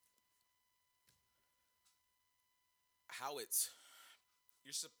how it's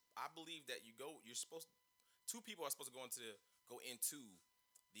I believe that you're supposed two people are supposed to go into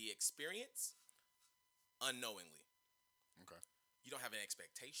the experience unknowingly. Okay. You don't have an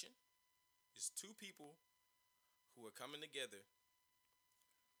expectation. It's two people who are coming together,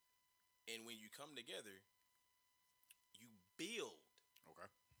 and when you come together, you build.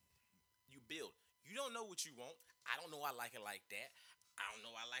 Okay. You build. You don't know what you want. I don't know I like it like that. I don't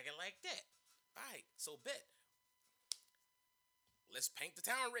know I like it like that. All right, so bet. Let's paint the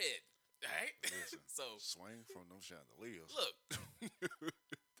town red. All right. Listen, So swing from them chandeliers. look,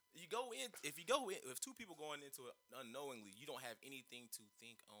 you go in. If you go in, if two people going into it unknowingly, you don't have anything to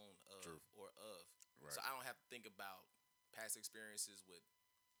think on of True. or of. Right. So I don't have to think about past experiences with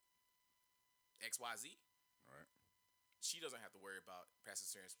XYZ. Right. She doesn't have to worry about past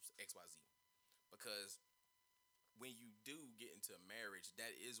experience with XYZ, because when you do get into a marriage,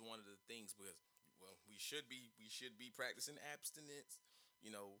 that is one of the things, because well, we should be practicing abstinence, you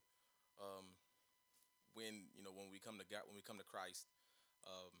know, um, when we come to God, when we come to Christ,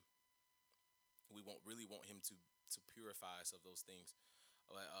 um, we won't really want Him to purify us of those things,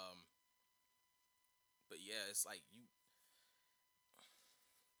 but yeah, it's like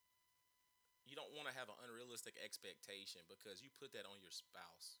you don't want to have an unrealistic expectation, because you put that on your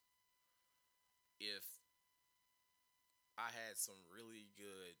spouse. If I had some really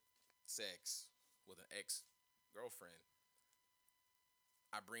good sex with an ex girlfriend,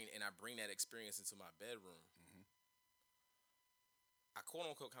 I bring that experience into my bedroom. Hmm. I quote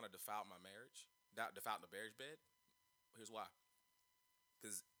unquote kind of defiled my marriage, defiled the marriage bed. Here's why: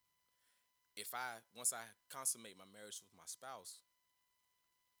 because if I once I consummate my marriage with my spouse,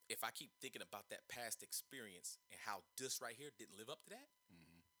 if I keep thinking about that past experience and how this right here didn't live up to that,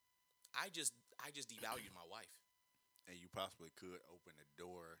 Hmm. I just devalued my wife. And you possibly could open the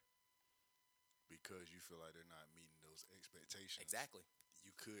door because you feel like they're not meeting those expectations. Exactly.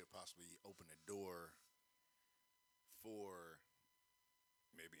 You could possibly open the door for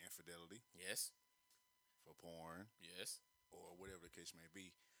maybe infidelity, Yes. for porn, Yes. or whatever the case may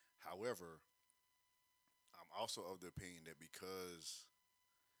be. However, I'm also of the opinion that because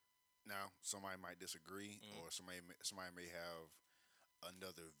now somebody might disagree, Mm-hmm. or somebody may have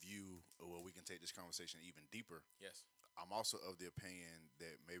another view, or we can take this conversation even deeper. Yes. I'm also of the opinion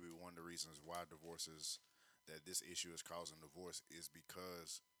that maybe one of the reasons why divorces, that this issue is causing divorce, is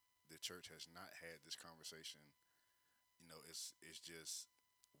because the church has not had this conversation. It's just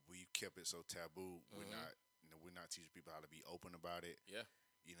we kept it so taboo. We're Mm-hmm. not we're not teaching people how to be open about it. Yeah.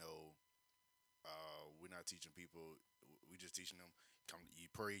 You know, we're not teaching people. We just teaching them. You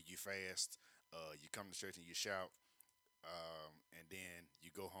pray, you fast, you come to church and you shout, and then you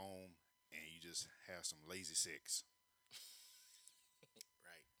go home and you just have some lazy sex.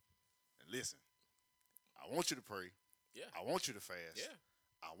 Right. And listen, I want you to pray. Yeah. I want you to fast. Yeah.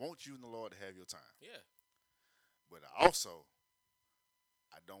 I want you and the Lord to have your time. Yeah. But also,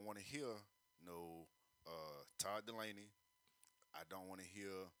 I don't want to hear no Todd Delaney. I don't want to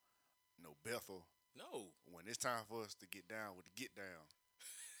hear no Bethel No. when it's time for us to get down with the get down.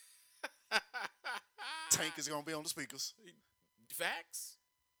 Tank is gonna be on the speakers, Facts.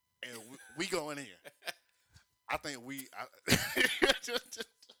 and we going in. I think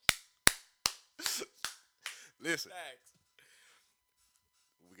listen. Facts.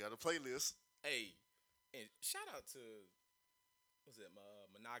 We got a playlist. Hey, and shout out to what's it,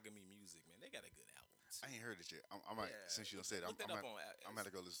 Monogamy Music, man. They got a good album. I ain't heard it yet. I might, Yeah, since you done said it, look that up on. I'm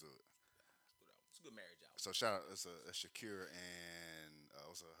gonna go listen to it. It's a good marriage album. So shout out, it's Shakira and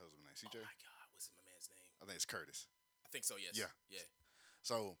what's her husband name? Oh CJ. my God, what's my man's name? I think it's Curtis. I think so. Yes. Yeah. Yeah.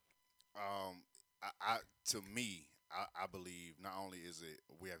 So Um, I to me, I believe not only is it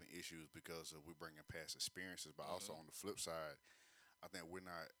we having issues because of we're bringing past experiences, but also Mm-hmm. on the flip side, I think we're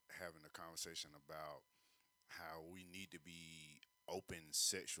not having a conversation about how we need to be open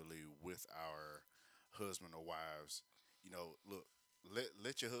sexually with our husband or wives. Look,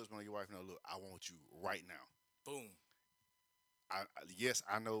 let your husband or your wife know. Look, I want you right now. Boom. Yes,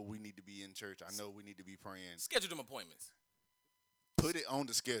 I know we need to be in church. I know we need to be praying. Schedule them appointments. Put it on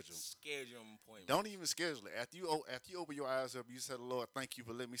the schedule. Schedule them appointments. Don't even schedule it. After you open your eyes up, you say, "Lord, thank you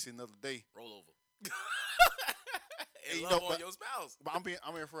for letting me see another day." Roll over. And and love on your spouse. But I'm being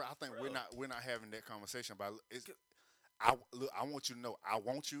for real. I think Bro. we're not having that conversation. But I want you to know I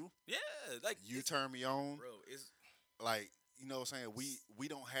want you. Yeah, like You turn me on. bro. It's Like what I'm saying. We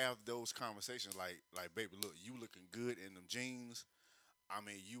don't have those conversations. Like baby, look, you looking good in them jeans. I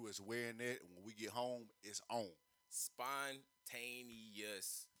mean, you is wearing that. When we get home, it's on.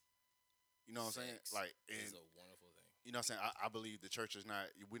 spontaneous. You know what I'm saying? Sex Like, is and a wonderful thing. you know what I'm saying. I believe the church is not.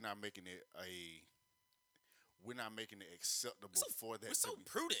 We're not making it a. We're not making it acceptable for that We're to so be.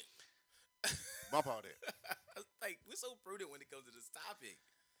 prudent. Bump all that. Like we're so prudent when it comes to this topic.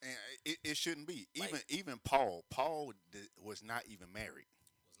 And it shouldn't be. Even Like- even Paul. Paul was not even married.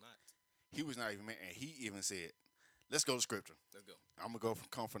 Was not. He was not even married, and he even said, "Let's go to scripture." Let's go. I'm gonna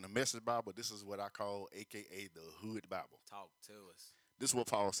come from the Message Bible. This is what I call, AKA the Hood Bible. Talk to us. This is what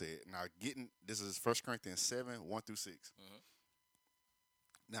Paul said. Now, this is 1 Corinthians 7:1-6. Mhm.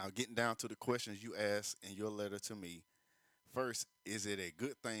 Now, getting down to the questions you asked in your letter to me. First, is it a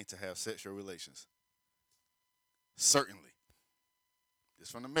good thing to have sexual relations? Certainly.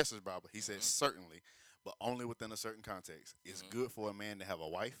 This from the Message Bible. He says certainly, but only within a certain context. It's good for a man to have a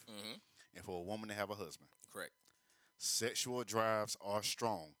wife Mm-hmm. and for a woman to have a husband. Correct. Sexual drives are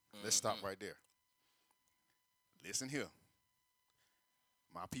strong. Let's stop right there. Listen here,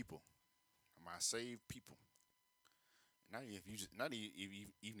 my people, my saved people. Not if you just, not e- if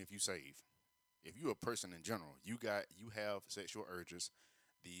you- even if you save. If you're a person in general, you have sexual urges.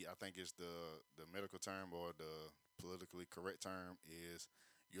 I think it's the medical term or the politically correct term is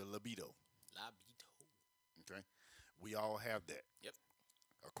your libido. Labito. Okay, we all have that. Yep.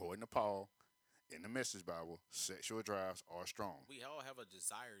 According to Paul, in the Message Bible, sexual drives are strong, We all have a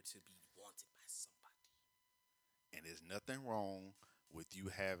desire to be wanted by somebody. and there's nothing wrong with you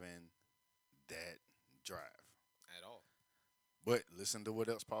having that drive. At all. But listen to what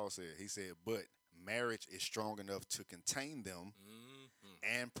else Paul said. He said, "But marriage is strong enough to contain them Mm-hmm.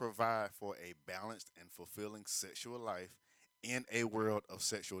 and provide for a balanced and fulfilling sexual life in a world of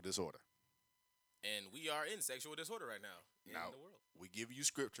sexual disorder." And we are in sexual disorder right now in Now, the world. we give you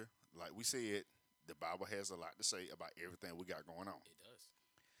scripture, like we said. The Bible has a lot to say about everything we got going on. It does.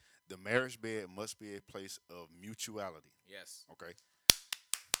 The marriage bed must be a place of mutuality. Yes. Okay.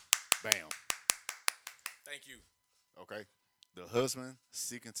 Bam. Thank you. Okay. The husband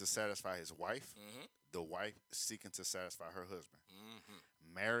seeking to satisfy his wife, Mm-hmm. the wife seeking to satisfy her husband.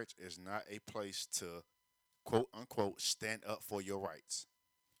 Mm-hmm. Marriage is not a place to quote unquote stand up for your rights.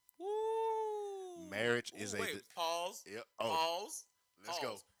 Woo. Marriage is a wait, pause. Yep. Pause. Let's go.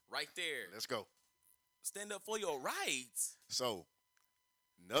 Pause. Right there. Let's go. Stand up for your rights. So,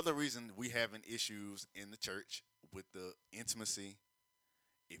 another reason we having issues in the church with the intimacy,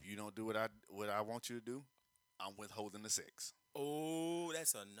 if you don't do what I want you to do, I'm withholding the sex. Oh,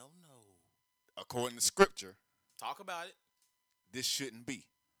 that's a no-no. According to scripture, Talk about it. this shouldn't be.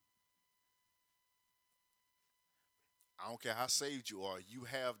 I don't care how saved you are. You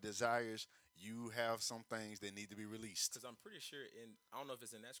have desires. You have some things that need to be released. Because I'm pretty sure I don't know if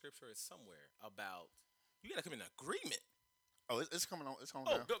it's in that scripture or it's somewhere about, you got to come in agreement. Oh, it's coming on. It's coming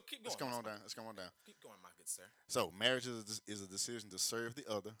Oh, down. go, keep going. It's coming That's on fine. down. It's coming on down. Keep going, my good sir. So, marriage is a decision to serve the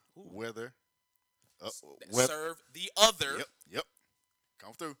other, Ooh. whether, Serve the other. Yep.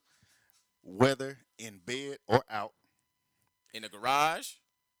 Come through. Whether in bed or out. In the garage.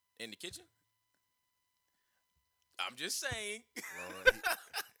 In the kitchen. I'm just saying. Lord,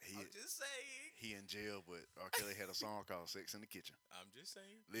 I'm just saying. he in jail, but R. Kelly had a song called "Sex in the Kitchen." I'm just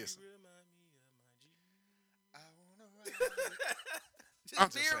saying. Listen. You remind me of my G. I wanna I'm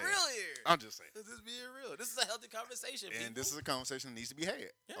Just just being saying. real here. I'm just saying. This is being real. This is a healthy conversation. And people. this is a conversation that needs to be had.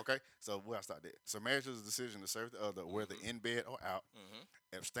 Yeah. Okay? So we'll start there. So marriage is a decision to serve the other, whether in bed or out.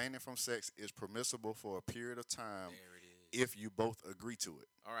 Mhm. Abstaining from sex is permissible for a period of time There it is. if you both agree to it.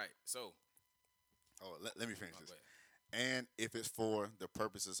 All right. So. Oh, let me finish Oh, this. go ahead. And if it's for the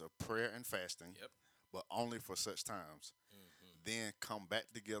purposes of prayer and fasting, Yep. but only for such times, Mhm. then come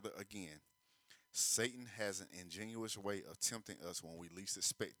back together again. Satan has an ingenious way of tempting us when we least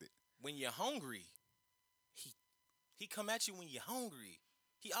expect it. When you're hungry, he come at you when you're hungry.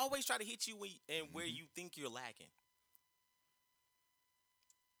 He always try to hit you and where Mhm. you think you're lacking.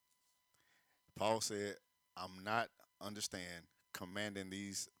 Paul said, "I'm not understand commanding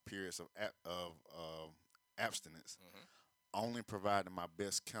these periods of abstinence, Hmm. only providing my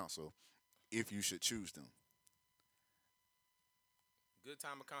best counsel if you should choose them." Good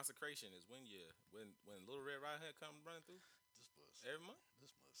time of consecration is when Little Red Riding Hood come running through This bus, every month.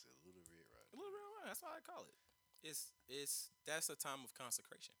 this bus said Little Red Riding Little Red Riding, that's what I call it. It's that's a time of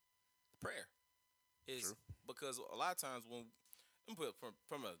consecration. Prayer is True. because a lot of times when I'm put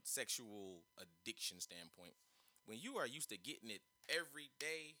from a sexual addiction standpoint, when you are used to getting it every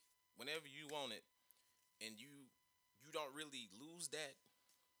day, whenever you want it, and you don't really lose that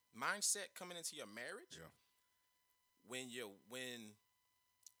mindset coming into your marriage Yeah. when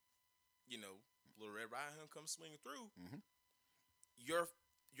you know Little Red Riding Hood comes swinging through, Hmm. your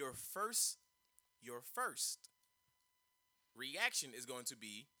your first your first reaction is going to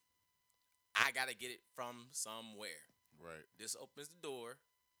be, I gotta get it from somewhere. Right. This opens the door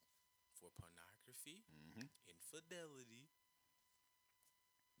for pornography, Hmm. infidelity.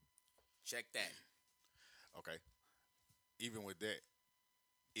 Check that. Okay. Even with that,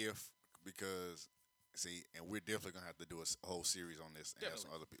 if because see, and we're definitely gonna have to do a whole series on this and have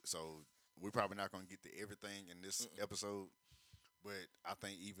some Definitely. other people. So we're probably not gonna get to everything in this Mm-mm. episode. But I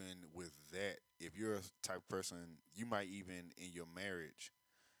think even with that, if you're a type of person, you might even in your marriage,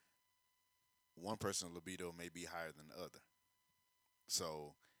 one person's libido may be higher than the other.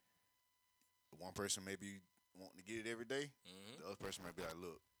 So one person may be wanting to get it every day. Mm-hmm. The other person might be like,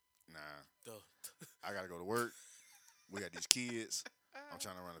 "Look, nah, The, I gotta go to work. We got these kids. I'm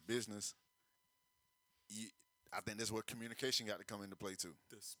trying to run a business." You, I think that's where communication got to come into play too.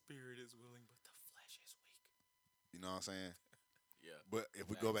 the spirit is willing, but the flesh is weak. You know what I'm saying? Yeah. But Facts.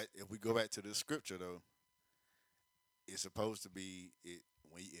 if we go back to the scripture though, it's supposed to be it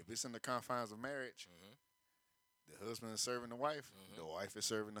when if it's in the confines of marriage, Mm-hmm. the husband is serving the wife, Mm-hmm. the wife is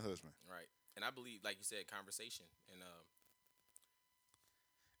serving the husband, Right. And I believe, like you said, conversation and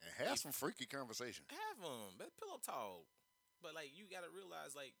and have if some freaky conversation. have them, but pillow talk. But like you gotta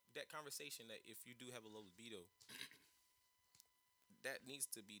realize like that conversation that if you do have a low libido, that needs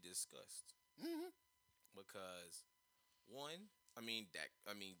to be discussed Hmm. because one, I mean,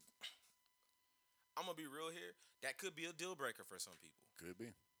 I'm gonna be real here. That could be a deal breaker for some people. Could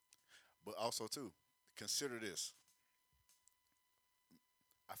be, but also too, consider this.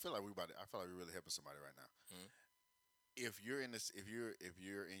 I feel like I feel like we're really helping somebody right now. Mm-hmm. If you're in this, if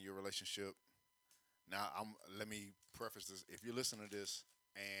you're in your relationship now, let me preface this. If you're listening to this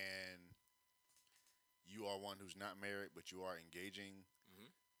and you are one who's not married but you are engaging,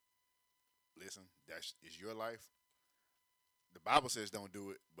 Mm-hmm. listen, that is your life. The Bible says don't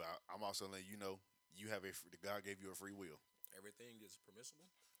do it, but I'm also letting you know you have God gave you a free will. Everything is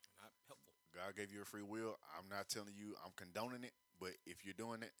permissible, not helpful. God gave you a free will. I'm not telling you I'm condoning it, but if you're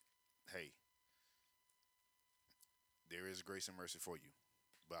doing it, hey, there is grace and mercy for you.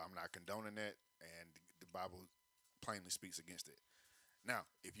 But I'm not condoning that, and the Bible plainly speaks against it. Now,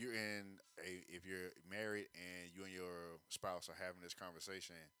 if you're married and you and your spouse are having this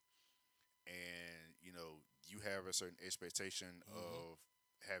conversation, and you have a certain expectation Mm-hmm. of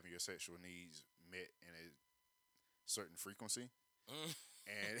having your sexual needs met in a certain frequency, Mm.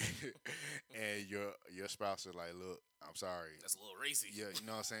 and and your spouse is like, "Look, I'm sorry, That's a little racy. yeah, you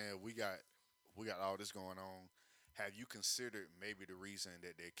know what I'm saying? We got all this going on. Have you considered maybe the reason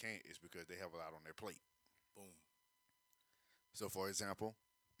that they can't is because they have a lot on their plate?" Boom. So, for example,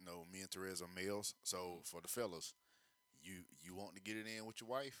 me and Therese are males. So, Mm-hmm. for the fellas, you want to get it in with your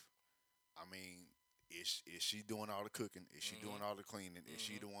wife? I mean, is she doing all the cooking? Is she Mm-hmm. doing all the cleaning? Is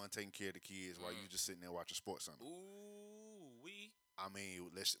she Mm-hmm. the one taking care of the kids while you just sitting there watching Sports Center? Ooh, I mean,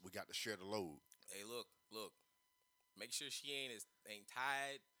 we got to share the load. Hey, look. Make sure she ain't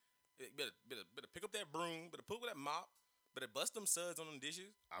tied. Better pick up that broom. Better put with that mop. Better bust them suds on them dishes.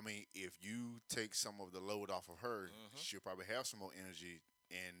 I mean, if you take some of the load off of her, Mm-hmm. she'll probably have some more energy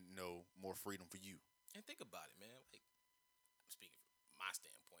and more freedom for you. And think about it, man. Like I'm speaking from my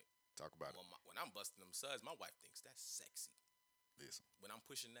standpoint. Talk about it. When I'm busting them suds, my wife thinks that's sexy. Listen, When I'm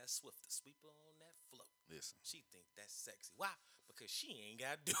pushing that Swift, the sweeper on that flow, listen. she think that's sexy. Why? Because she ain't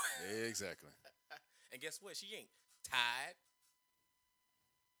got to do it. Exactly. And guess what? She ain't tied.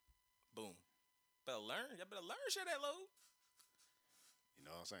 Boom. Better learn. Y'all better learn share that load. You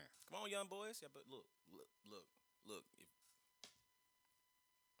know what I'm saying? Come on, young boys. Y'all better look. If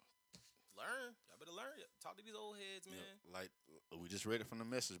learn, y'all better learn. Talk to these old heads, You man. know, like we just read it from the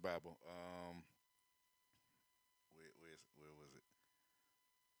Message Bible. Where was it?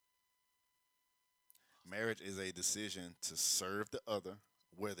 Marriage is a decision to serve the other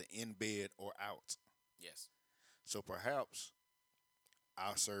whether in bed or out. Yes. So perhaps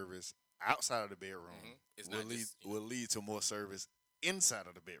our service outside of the bedroom It's will not lead just will lead to more service inside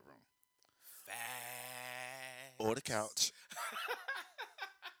of the bedroom or the facts. couch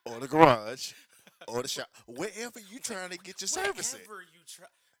or the garage or the shop, wherever you trying to get your service at. Wherever you try,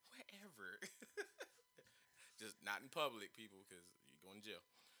 wherever. Just not in public, people, because you're going to jail.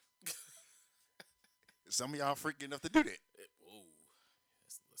 Some of y'all freaky enough to do that. Ooh,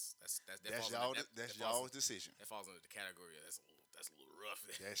 that That's falls y'all. under, That's that falls, y'all's decision. that falls under the category of that's a little rough.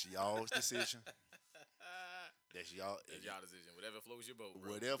 That's y'all's decision. That's y'all. That's y'all decision. Whatever floats your boat,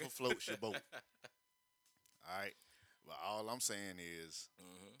 bro. Whatever floats your boat. All right. But all I'm saying is,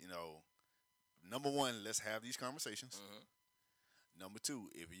 you know, number one, let's have these conversations. Number two,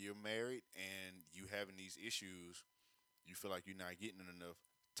 if you're married and you having these issues, you feel like you're not getting it enough,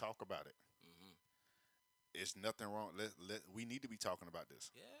 talk about it. It's nothing wrong. We need to be talking about this.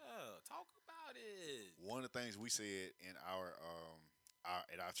 Yeah, talk about it. One of the things we said in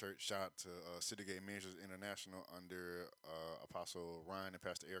at our church, shout out to City Gate Ministries International under Apostle Ryan and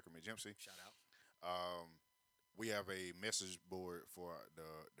Pastor Erica McJempsey. Shout out. We have a message board for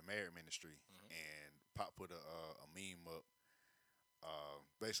the married ministry, and Pop put a meme up.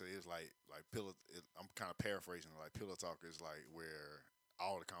 Basically, it's like pillow. I'm kind of paraphrasing. Like pillow talk is like where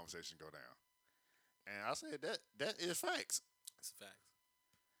all the conversations go down. And I said that is facts. It's a fact.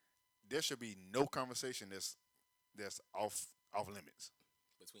 There should be no conversation that's off limits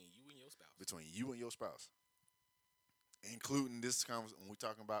Between you and your spouse. between you and your spouse, including this conversation when we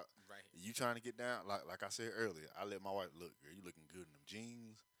talking about Right. you trying to get down. Like I said earlier, I let my wife look. Girl, you looking good in them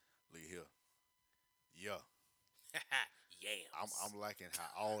jeans. Look here. Yeah, Yams. I'm liking how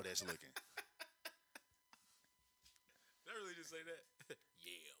all that's looking. Did I really just say that?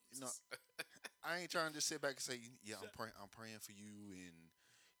 Yams. You know, I ain't trying to just sit back and say, yeah, I'm praying for you and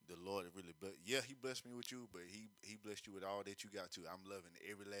the Lord really, but yeah, He blessed me with you, but He blessed you with all that you got too. I'm loving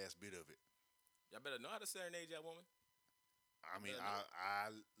every last bit of it. Y'all better know how to serenade that woman. I mean,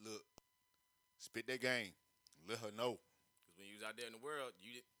 I look, spit that game, let her know. Because when you was out there in the world,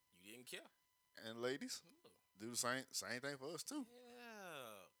 you didn't care. And ladies, do the same thing for us too.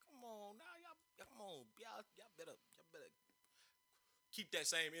 Yeah. Come on now, y'all come on. Y'all better keep that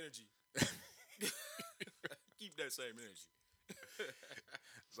same energy. Keep that same energy.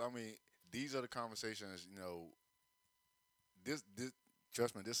 So I mean, these are the conversations. You know, this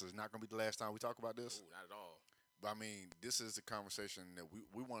trust me, this is not gonna be the last time we talk about this. Oh, not at all. But I mean, this is the conversation that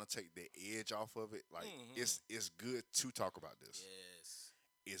we want to take the edge off of it. Like it's good to talk about this. Yes.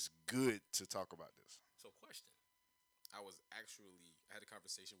 It's good to talk about this. So, question. I had a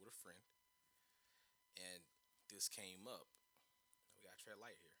conversation with a friend, and this came up. We gotta tread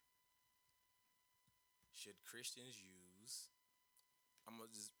light here. Should Christians use? I'm gonna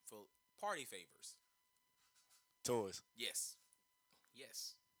just for party favors. Toys. Yes.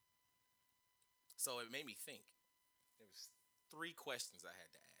 So it made me think. There was 3 questions I had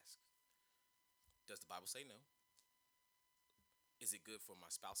to ask. Does the Bible say no? Is it good for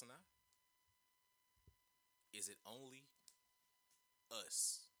my spouse and I? Is it only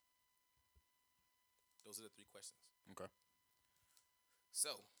us? Those are the 3 questions. Okay.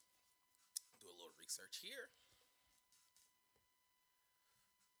 So, do a little research here.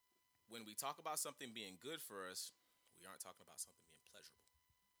 When we talk about something being good for us, we aren't talking about something being pleasurable.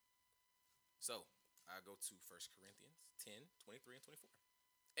 So, I go to 1 Corinthians 10, 23, and 24.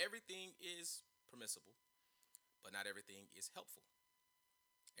 Everything is permissible, but not everything is helpful.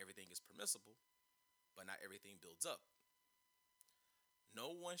 Everything is permissible, but not everything builds up.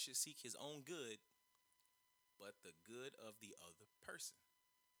 No one should seek his own good, but the good of the other person.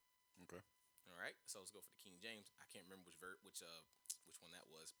 Okay. All right. So let's go for the King James. I can't remember which one that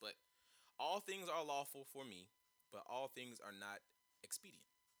was, but all things are lawful for me, but all things are not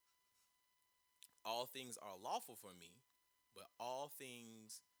expedient. All things are lawful for me, but all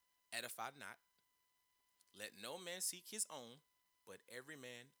things edify not. Let no man seek his own, but every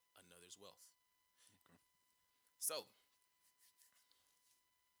man another's wealth. Okay. So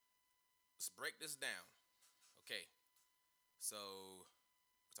let's break this down. Okay. So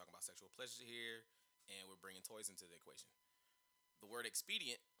we're talking about sexual pleasure here, and we're bringing toys into the equation. The word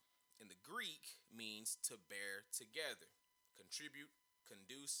expedient in the Greek means to bear together, contribute,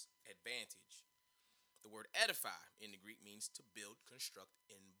 conduce, advantage. The word edify in the Greek means to build, construct,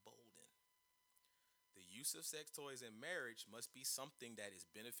 embolden. The use of sex toys in marriage must be something that is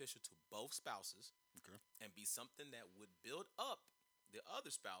beneficial to both spouses, Okay. and be something that would build up the other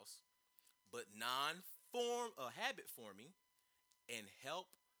spouse, but habit forming, and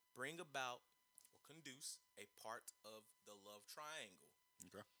help bring about or conduce a part of the love triangle.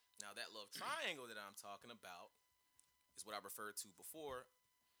 Okay. Now, that love triangle that I'm talking about is what I referred to before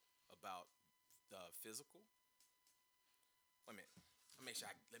about the physical. Wait a minute. Let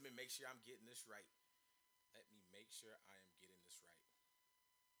me make sure I'm getting this right. Let me make sure I am getting this right.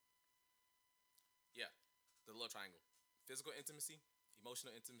 Yeah, the love triangle: physical intimacy,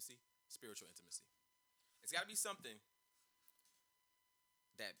 emotional intimacy, spiritual intimacy. It's got to be something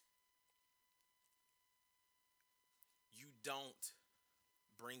that you don't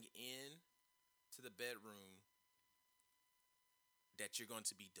bring in to the bedroom that you're going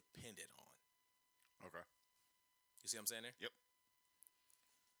to be dependent on. Okay. You see what I'm saying there? Yep.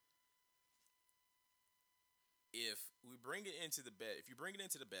 If we bring it into the bed, if you bring it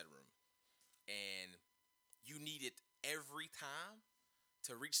into the bedroom and you need it every time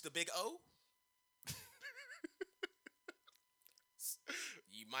to reach the big O,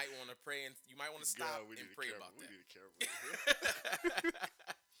 you might want to pray and you might want to stop and pray about that. We need to care.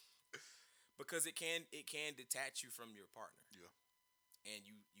 Because it can detach you from your partner. Yeah. And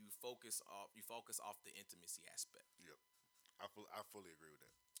you focus off the intimacy aspect. Yep. I fully agree with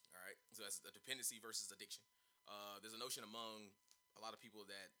that. All right. So that's a dependency versus addiction. There's a notion among a lot of people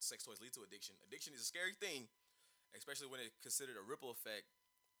that sex toys lead to addiction. Addiction is a scary thing, especially when it's considered a ripple effect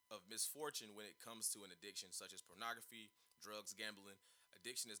of misfortune when it comes to an addiction such as pornography, drugs, gambling.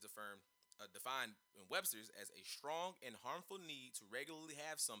 Addiction is defined in Webster's as a strong and harmful need to regularly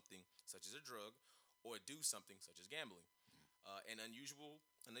have something, such as a drug, or do something, such as gambling. An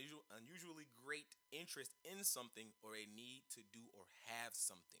unusually great interest in something or a need to do or have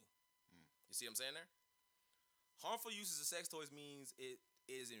something. You see what I'm saying there? Harmful uses of sex toys means it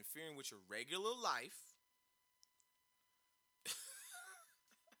is interfering with your regular life.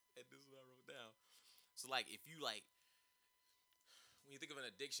 And this is what I wrote down. So, like, if you like, when you think of an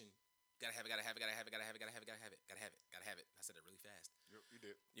addiction, gotta have it. I said it really fast. Yep, you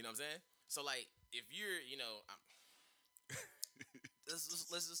did. You know what I'm saying? So, like, if you're,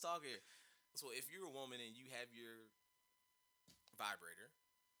 let's just talk here. So, if you're a woman and you have your vibrator,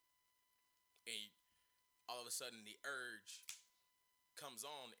 and all of a sudden the urge comes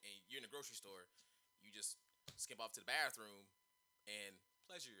on, and you're in the grocery store, you just skip off to the bathroom and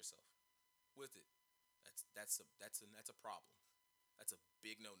pleasure yourself with it. That's a problem. That's a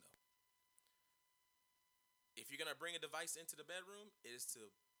big no-no. If you're gonna bring a device into the bedroom, it is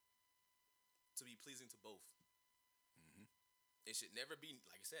to be pleasing to both. Mm-hmm. It should never be,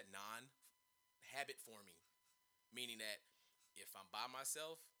 like I said, non-habit forming, meaning that if I'm by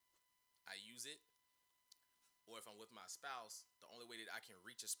myself, I use it, or if I'm with my spouse, the only way that I can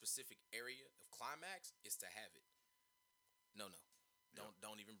reach a specific area of climax is to have it. No.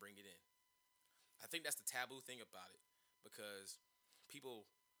 Don't even bring it in. I think that's the taboo thing about it, because people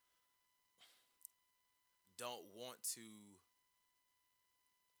don't want to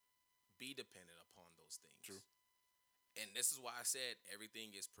be dependent upon those things. True. And this is why I said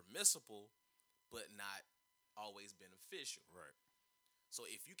everything is permissible, but not always beneficial. Right. So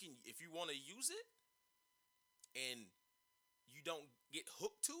if you want to use it and you don't get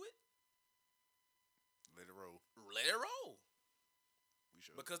hooked to it, let it roll. Let it roll. We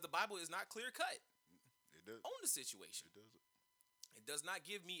should. Because the Bible is not clear cut It does. on the situation. It does. It does not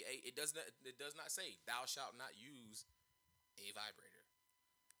give me it does not say thou shalt not use a vibrator.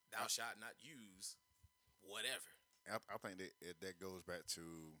 Thou shalt not use whatever. I think that goes back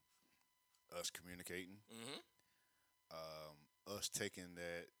to us communicating. Mm-hmm. Us taking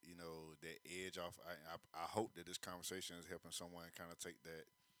that that edge off. I hope that this conversation is helping someone kind of take that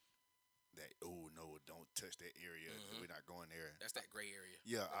oh no, don't touch that area. Mm-hmm. We're not going there. That's that gray area.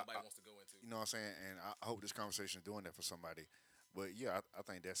 Yeah, nobody wants to go into. You know what I'm saying? And I hope this conversation is doing that for somebody. But yeah, I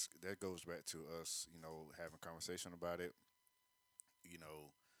think that goes back to us, having a conversation about it.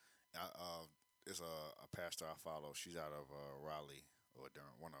 There's a pastor I follow. She's out of Raleigh, or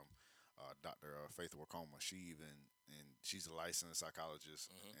Durham, one of them. Dr. Faith Wakoma. She's a licensed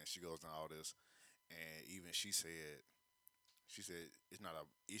psychologist, Mm-hmm. and she goes down all this. And even she said it's not an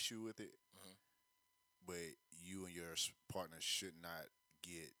issue with it, Mm-hmm. but you and your partner should not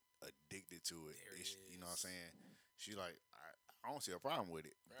get addicted to it. There it You know what is. I'm saying? She like, I don't see a problem with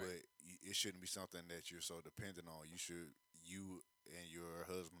it, Right. but it shouldn't be something that you're so dependent on. You and your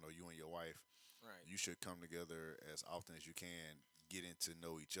husband, or you and your wife, Right. you should come together as often as you can, getting to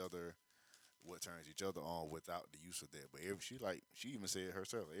know each other, what turns each other on without the use of that. But she even said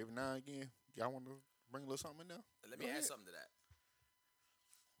herself, every now and again, y'all want to bring a little something in there? Let me add something to that.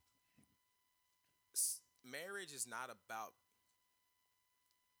 Marriage is not about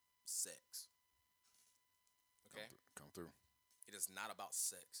sex. Okay? Come through. It is not about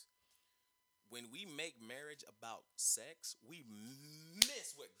sex. when we make marriage about sex, we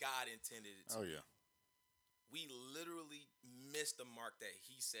miss what God intended it to Oh be. yeah. We literally missed the mark that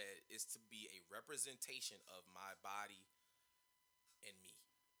He said is to be a representation of my body and me.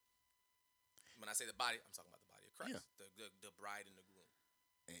 When I say the body, I'm talking about the body of Christ, Yeah. the bride and the groom.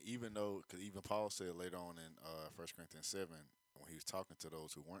 And even though, because even Paul said later on in 1 Corinthians 7, when he was talking to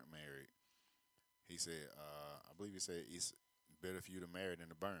those who weren't married, he said, I believe he said, it's better for you to marry than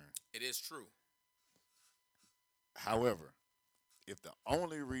to burn. It is true. However, if the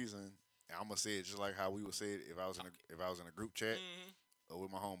only reason, and I'm gonna say it just like how we would say it if I was in a group chat Mm-hmm. or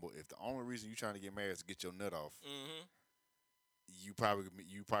with my homeboy, if the only reason you trying to get married is to get your nut off, Mm-hmm. you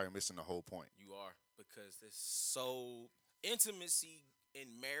probably missing the whole point. You are, because there's so intimacy in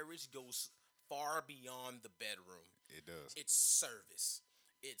marriage goes far beyond the bedroom. It does. It's service.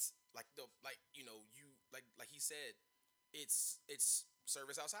 It's like like he said, it's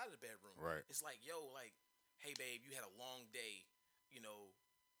service outside of the bedroom. Right. It's like, yo, like, hey babe, you had a long day, you know,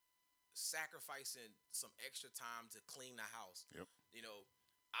 sacrificing some extra time to clean the house. Yep. You know,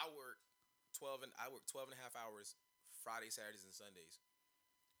 I work 12 and a half hours Fridays, Saturdays, and Sundays.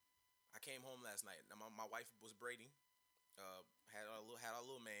 I came home last night. Now my wife was braiding, had our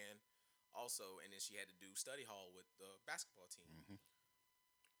little man also, and then she had to do study hall with the basketball team. Hmm.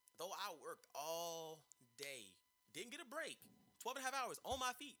 Though I worked all day, didn't get a break. 12 and a half hours on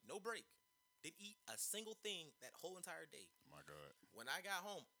my feet, no break. Didn't eat a single thing that whole entire day. My God. When I got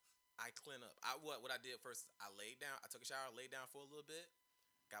home, I cleaned up. What I did first, I laid down. I took a shower, laid down for a little bit,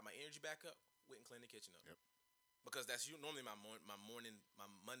 got my energy back up, went and cleaned the kitchen up. Yep. Because that's normally my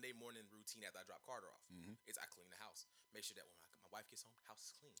Monday morning routine after I drop Carter off. Hmm. Is I clean the house, make sure that when my wife gets home, the house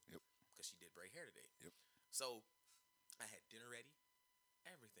is clean. Yep. Because she did braid hair today. Yep. So I had dinner ready,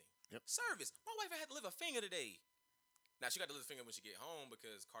 everything. Yep. Service. My wife had to lift a finger today. Now she got to lift a finger when she get home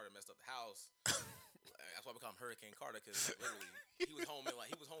because Carter messed up the house. That's why we call him Hurricane Carter, because literally he was home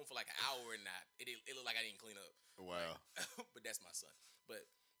for like an hour and it looked like I didn't clean up. Wow. But that's my son. But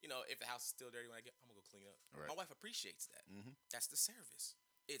you know, if the house is still dirty when I'm gonna go clean up. Right. My wife appreciates that. Hmm. That's the service.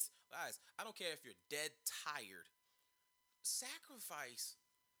 It's, guys, I don't care if you're dead tired. Sacrifice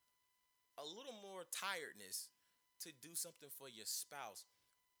a little more tiredness to do something for your spouse,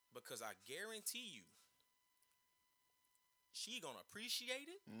 because I guarantee you, she gonna appreciate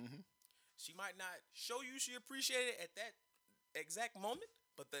it. Hmm. She might not show you she appreciated it at that exact moment,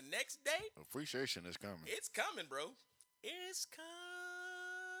 but the next day, Appreciation is coming. it's coming, bro. It's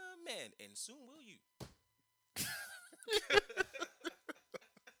coming, and soon will you.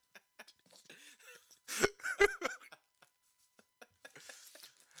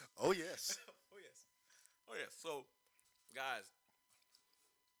 Oh yes. Oh yes, oh yes. So, guys,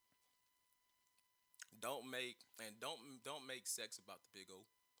 don't make sex about the big O,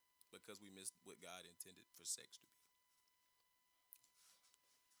 because we missed what God intended for sex to be.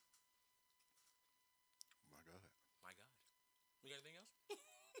 My God. My God, we got anything else?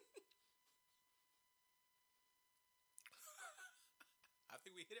 I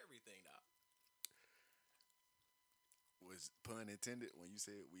think we hit everything now. Was pun intended when you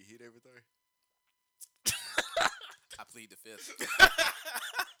said we hit everything? I plead the fifth.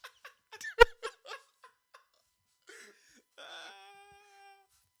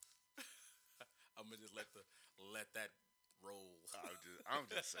 I'm gonna just let that roll. I'm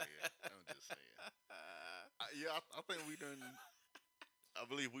just saying. I'm just saying. I think we done. I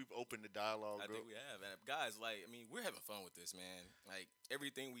believe we've opened the dialogue I up. think we have, and guys. Like, I mean, we're having fun with this, man. Like,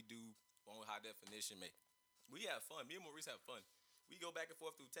 everything we do on High Definition, man, we have fun. Me and Maurice have fun. We go back and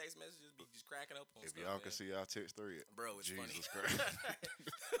forth through text messages, be just cracking up on If stuff, y'all man. can see our text thread, Bro, it's funny. Jesus Christ.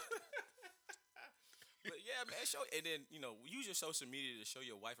 But yeah, man, and then, you know, use your social media to show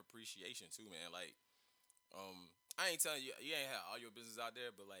your wife appreciation too, man. Like, I ain't telling you, you ain't have all your business out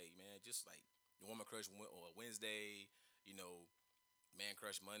there, but like, man, just like the woman crush or Wednesday, you know, man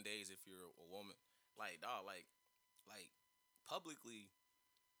crush Mondays if you're a woman. Like, dog, like publicly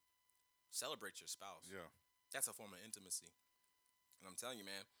celebrate your spouse. Yeah. That's a form of intimacy. And I'm telling you,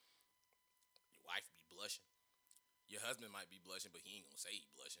 man, your wife be blushing. Your husband might be blushing, but he ain't gonna say he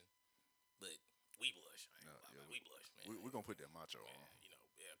blushing. But we blush. I ain't gonna lie, man. We blush, man. We're gonna put that macho Man, on. you know,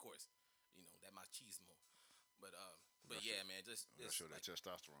 yeah, of course. You know, that machismo. But Gotta yeah, man, just show that like,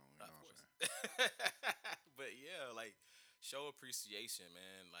 testosterone. You know of what I'm course. saying? But yeah, like, show appreciation,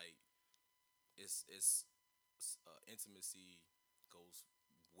 man. Like, it's intimacy goes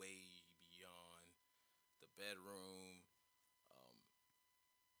way beyond the bedroom.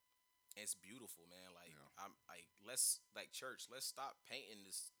 It's beautiful, man. Like, Yeah. I'm like, church, let's stop painting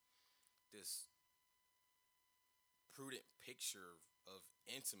this prudent picture of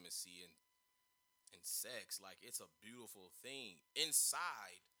intimacy and and sex. Like, it's a beautiful thing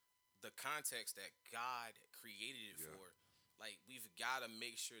inside the context that God created it Yeah. for. Like, we've got to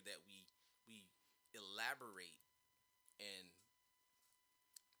make sure that we elaborate and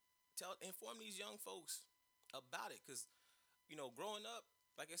inform these young folks about it, because growing up,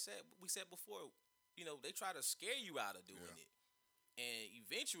 like I said, we said before, they try to scare you out of doing Yeah. it, and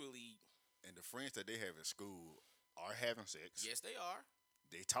eventually, And the friends that they have in school are having sex. yes, they are.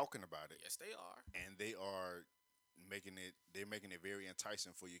 They talking about it, Yes, they are. and they are making it. They're making it very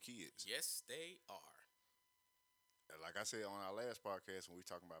enticing for your kids. Yes, they are. And like I said on our last podcast when we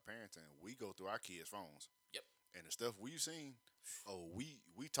talking about parenting, we go through our kids' phones Yep, and the stuff we've seen. Oh, we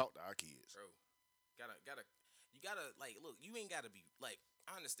talk to our kids. bro. You gotta, like, look. You ain't gotta be like.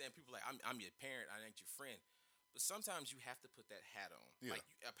 I understand people like, I'm your parent. I ain't your friend. But sometimes you have to put that hat on. Yeah. Like,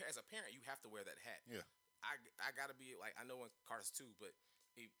 as a parent, you have to wear that hat. Yeah. I gotta be like, I know when Carter's too, but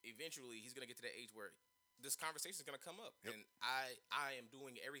eventually he's gonna get to that age where this conversation is gonna come up, Yep. and I am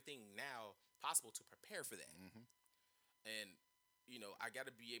doing everything now possible to prepare for that. Mm-hmm. And I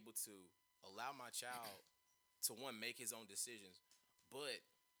gotta be able to allow my child to, one, make his own decisions, but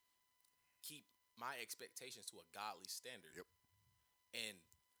keep my expectations to a godly standard. Yep. And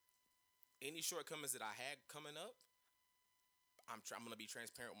any shortcomings that I had coming up, I'm gonna be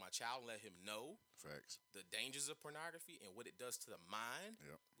transparent with my child and let him know Facts. the dangers of pornography and what it does to the mind.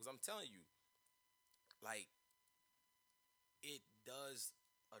 Yep. Because I'm telling you, like, it does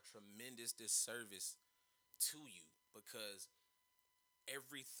a tremendous disservice to you, because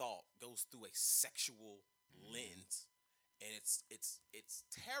every thought goes through a sexual lens, and it's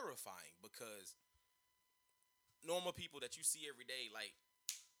terrifying, because normal people that you see every day, like,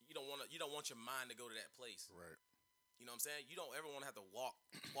 you don't want your mind to go to that place. Right. You know what I'm saying? You don't ever want to have to walk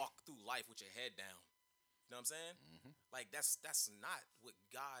through life with your head down. You know what I'm saying? Mm-hmm. Like, that's not what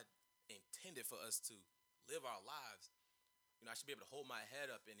God intended for us to live our lives. I should be able to hold my head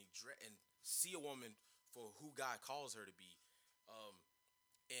up and see a woman for who God calls her to be.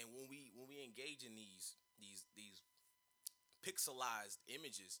 And when we engage in these pixelized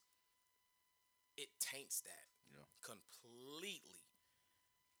images, it taints that Yeah. completely.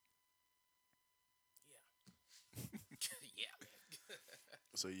 Yeah. Yeah.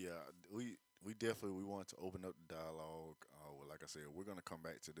 So yeah, we definitely we want to open up the dialogue. Well, like I said, we're gonna come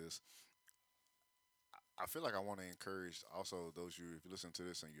back to this. I feel like I want to encourage also those you if you listen to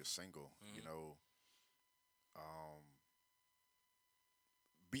this and you're single, Mhm. um,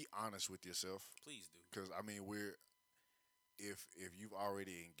 be honest with yourself. Please do. Because I mean, we're if you've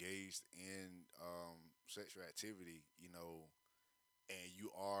already engaged in sexual activity, and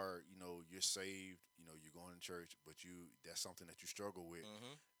you are, you're saved, you're going to church, but that's something that you struggle with.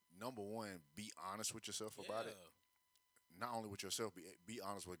 Mm-hmm. Number one, be honest with yourself Yeah. about it. Not only with yourself, be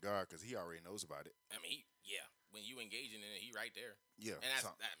honest with God, because He already knows about it. I mean, yeah. When you engaging in it, He right there. Yeah, And I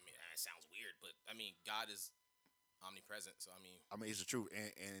mean, that sounds weird, but I mean, God is omnipresent. So I mean, it's the truth,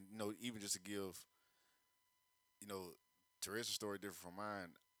 and even just to give, Teresa's story different from mine.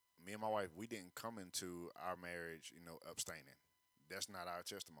 Me and my wife, we didn't come into our marriage, abstaining. That's not our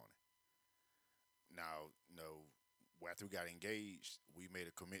testimony. Now, after we got engaged, we made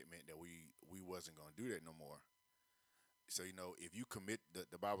a commitment that we wasn't gonna do that no more. So if you commit,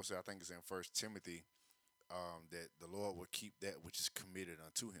 the Bible says, I think it's in First Timothy, that the Lord will keep that which is committed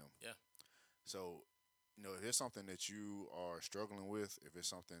unto Him. Yeah. So, if it's something that you are struggling with, if it's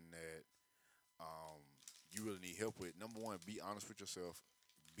something that you really need help with, number one, be honest with yourself,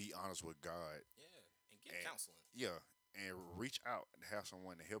 be honest with God. Yeah, and get counseling. Yeah, and reach out and have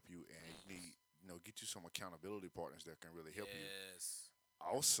someone to help you, and get you some accountability partners that can really help you. Yes.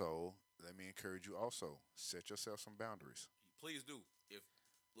 Also, let me encourage you. Also, set yourself some boundaries. Please do. If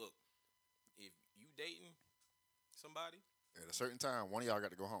you dating somebody, At a certain time, one of y'all got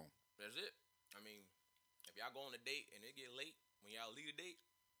to go home. that's it. I mean, if y'all go on a date and it get late, when y'all leave the date,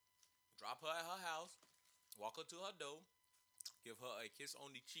 drop her at her house, walk her to her door, give her a kiss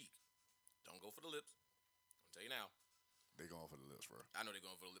on the cheek. Don't go for the lips. I'll tell you now. They going for the lips, bro. I know they're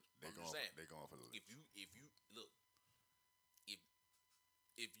going for the lips. They I'm going. just saying. They going for the lips. If you look,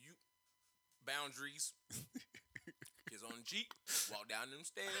 if you boundaries, kiss on the cheek, walk down them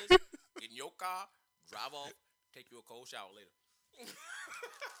stairs, get in your car, drive off, take you a cold shower later.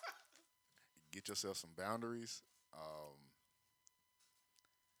 Get yourself some boundaries.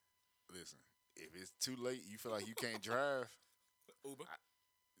 Listen, if it's too late, you feel like you can't drive, Uber.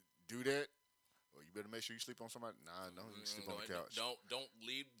 do that. Or you better make sure you sleep on somebody. Nah, don't sleep on the couch. Don't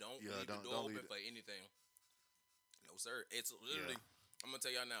leave. Don't Yeah, leave the don't door leave open for anything. No, sir. It's literally. Yeah. I'm gonna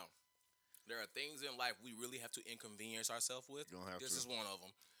tell y'all now. There are things in life we really have to inconvenience ourselves with. You don't have This to. is one of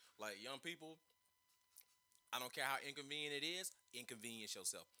them. Like, young people, I don't care how inconvenient it is. Inconvenience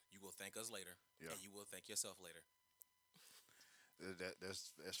yourself. You will thank us later, Yeah. and you will thank yourself later.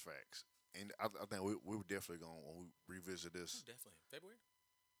 That's facts. And I think we were definitely going when we revisit Oh, this. definitely February.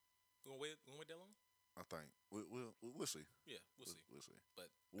 We gonna wait. We gonna wait that long? I think we'll see. Yeah, we'll see. We'll see. But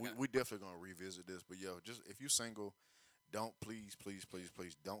We definitely gonna revisit this. But yo, just if you single, don't please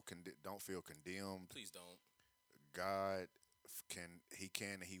don't feel condemned. please don't. God can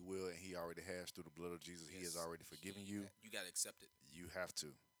and he will and he already has through the blood of Jesus. He has Yes, already forgiven you. You gotta accept it. You have to.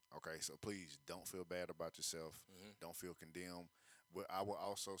 Okay, so please don't feel bad about yourself. Hmm. Don't feel condemned. But I will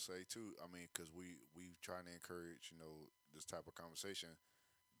also say too. I mean, because we trying to encourage this type of conversation.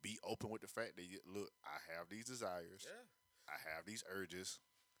 Be open with the fact that look, I have these desires. Yeah. I have these urges.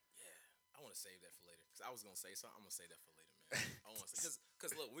 Yeah, I want to save that for later because I was gonna say something. I'm gonna say that for later, man. I want to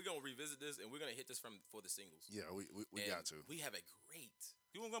because look, we're gonna revisit this and we're gonna hit this for the singles. Yeah, we And got to. We have a great.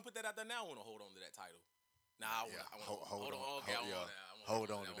 You weren't gonna put that out there now. I want to hold on to that title. Nah, Yeah, I want to hold on. Okay, Hold- I yeah. want that.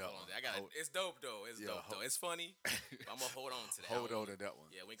 Hold on to that Hold one. I got it. Hold- It's dope though. It's Yeah, dope though. It's funny. But I'm gonna hold on to that. Hold on to that one.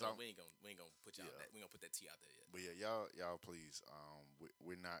 Yeah, we ain't So- gonna put you out Yeah. that. We ain't gonna put that T out there yet. But yeah, y'all please.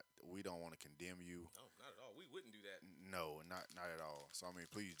 We don't want to condemn you. No, not at all. We wouldn't do that. No, not at all. So I mean,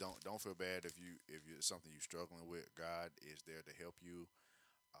 please don't feel bad if it's something you're struggling with. God is there to help you.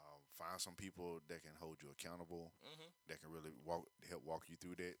 Find some people that can hold you accountable. Hmm. That can really help walk you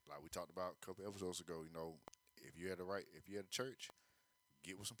through that. Like we talked about a couple episodes ago. If you're at a church,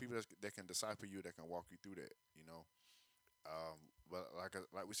 get with some people that can disciple you, that can walk you through that. But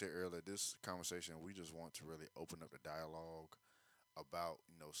like we said earlier, this conversation we just want to really open up the dialogue about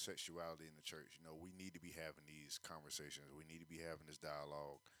sexuality in the church. We need to be having these conversations. We need to be having this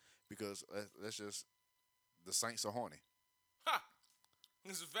dialogue because let's just the saints are horny. Ha!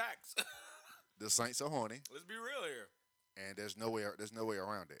 This is facts. The saints are horny, Let's be real here. and there's no way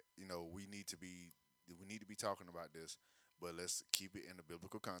around it. We need to be talking about this, but let's keep it in the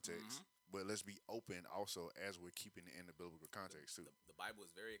biblical context. But let's be open also as we're keeping it in the biblical context too. The Bible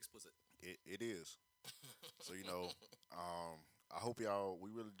is very explicit. It is. So we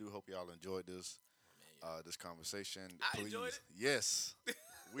really do hope y'all enjoyed this Oh, man, yeah. this conversation. I Please, enjoyed it. yes,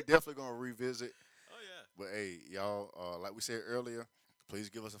 we definitely gonna revisit. Oh yeah. But hey, y'all, like we said earlier, please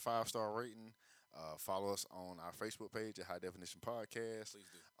give us a 5-star rating. Follow us on our Facebook page at High Definition Podcast. Please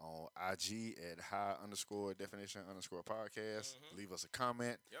do. On IG at high_definition_podcast. Leave us a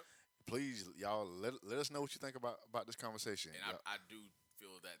comment. Yep. Please, y'all, let us know what you think about this conversation. And Y'all- I do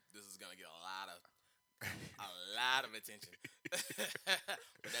feel that this is gonna get a lot of attention.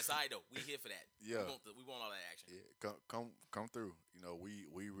 But that's all right though. We here for that. Yeah. We want all that action. Yeah, come through.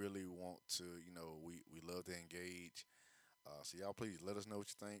 We really want to. We love to engage. So y'all, please let us know what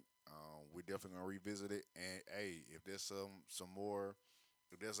you think. We're definitely gonna revisit it. And hey, if there's some more,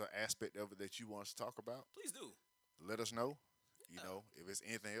 if there's an aspect of it that you want us to talk about, Please do. let us know. If it's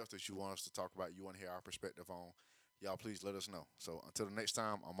anything else that you want us to talk about, you want to hear our perspective on, y'all please let us know. So until the next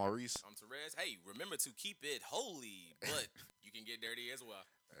time, I'm Maurice. I'm Therese. Hey, remember to keep it holy, but you can get dirty as well.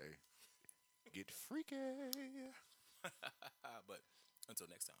 Hey, get freaky. But until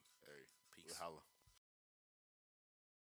next time, Hey, peace. we'll holla.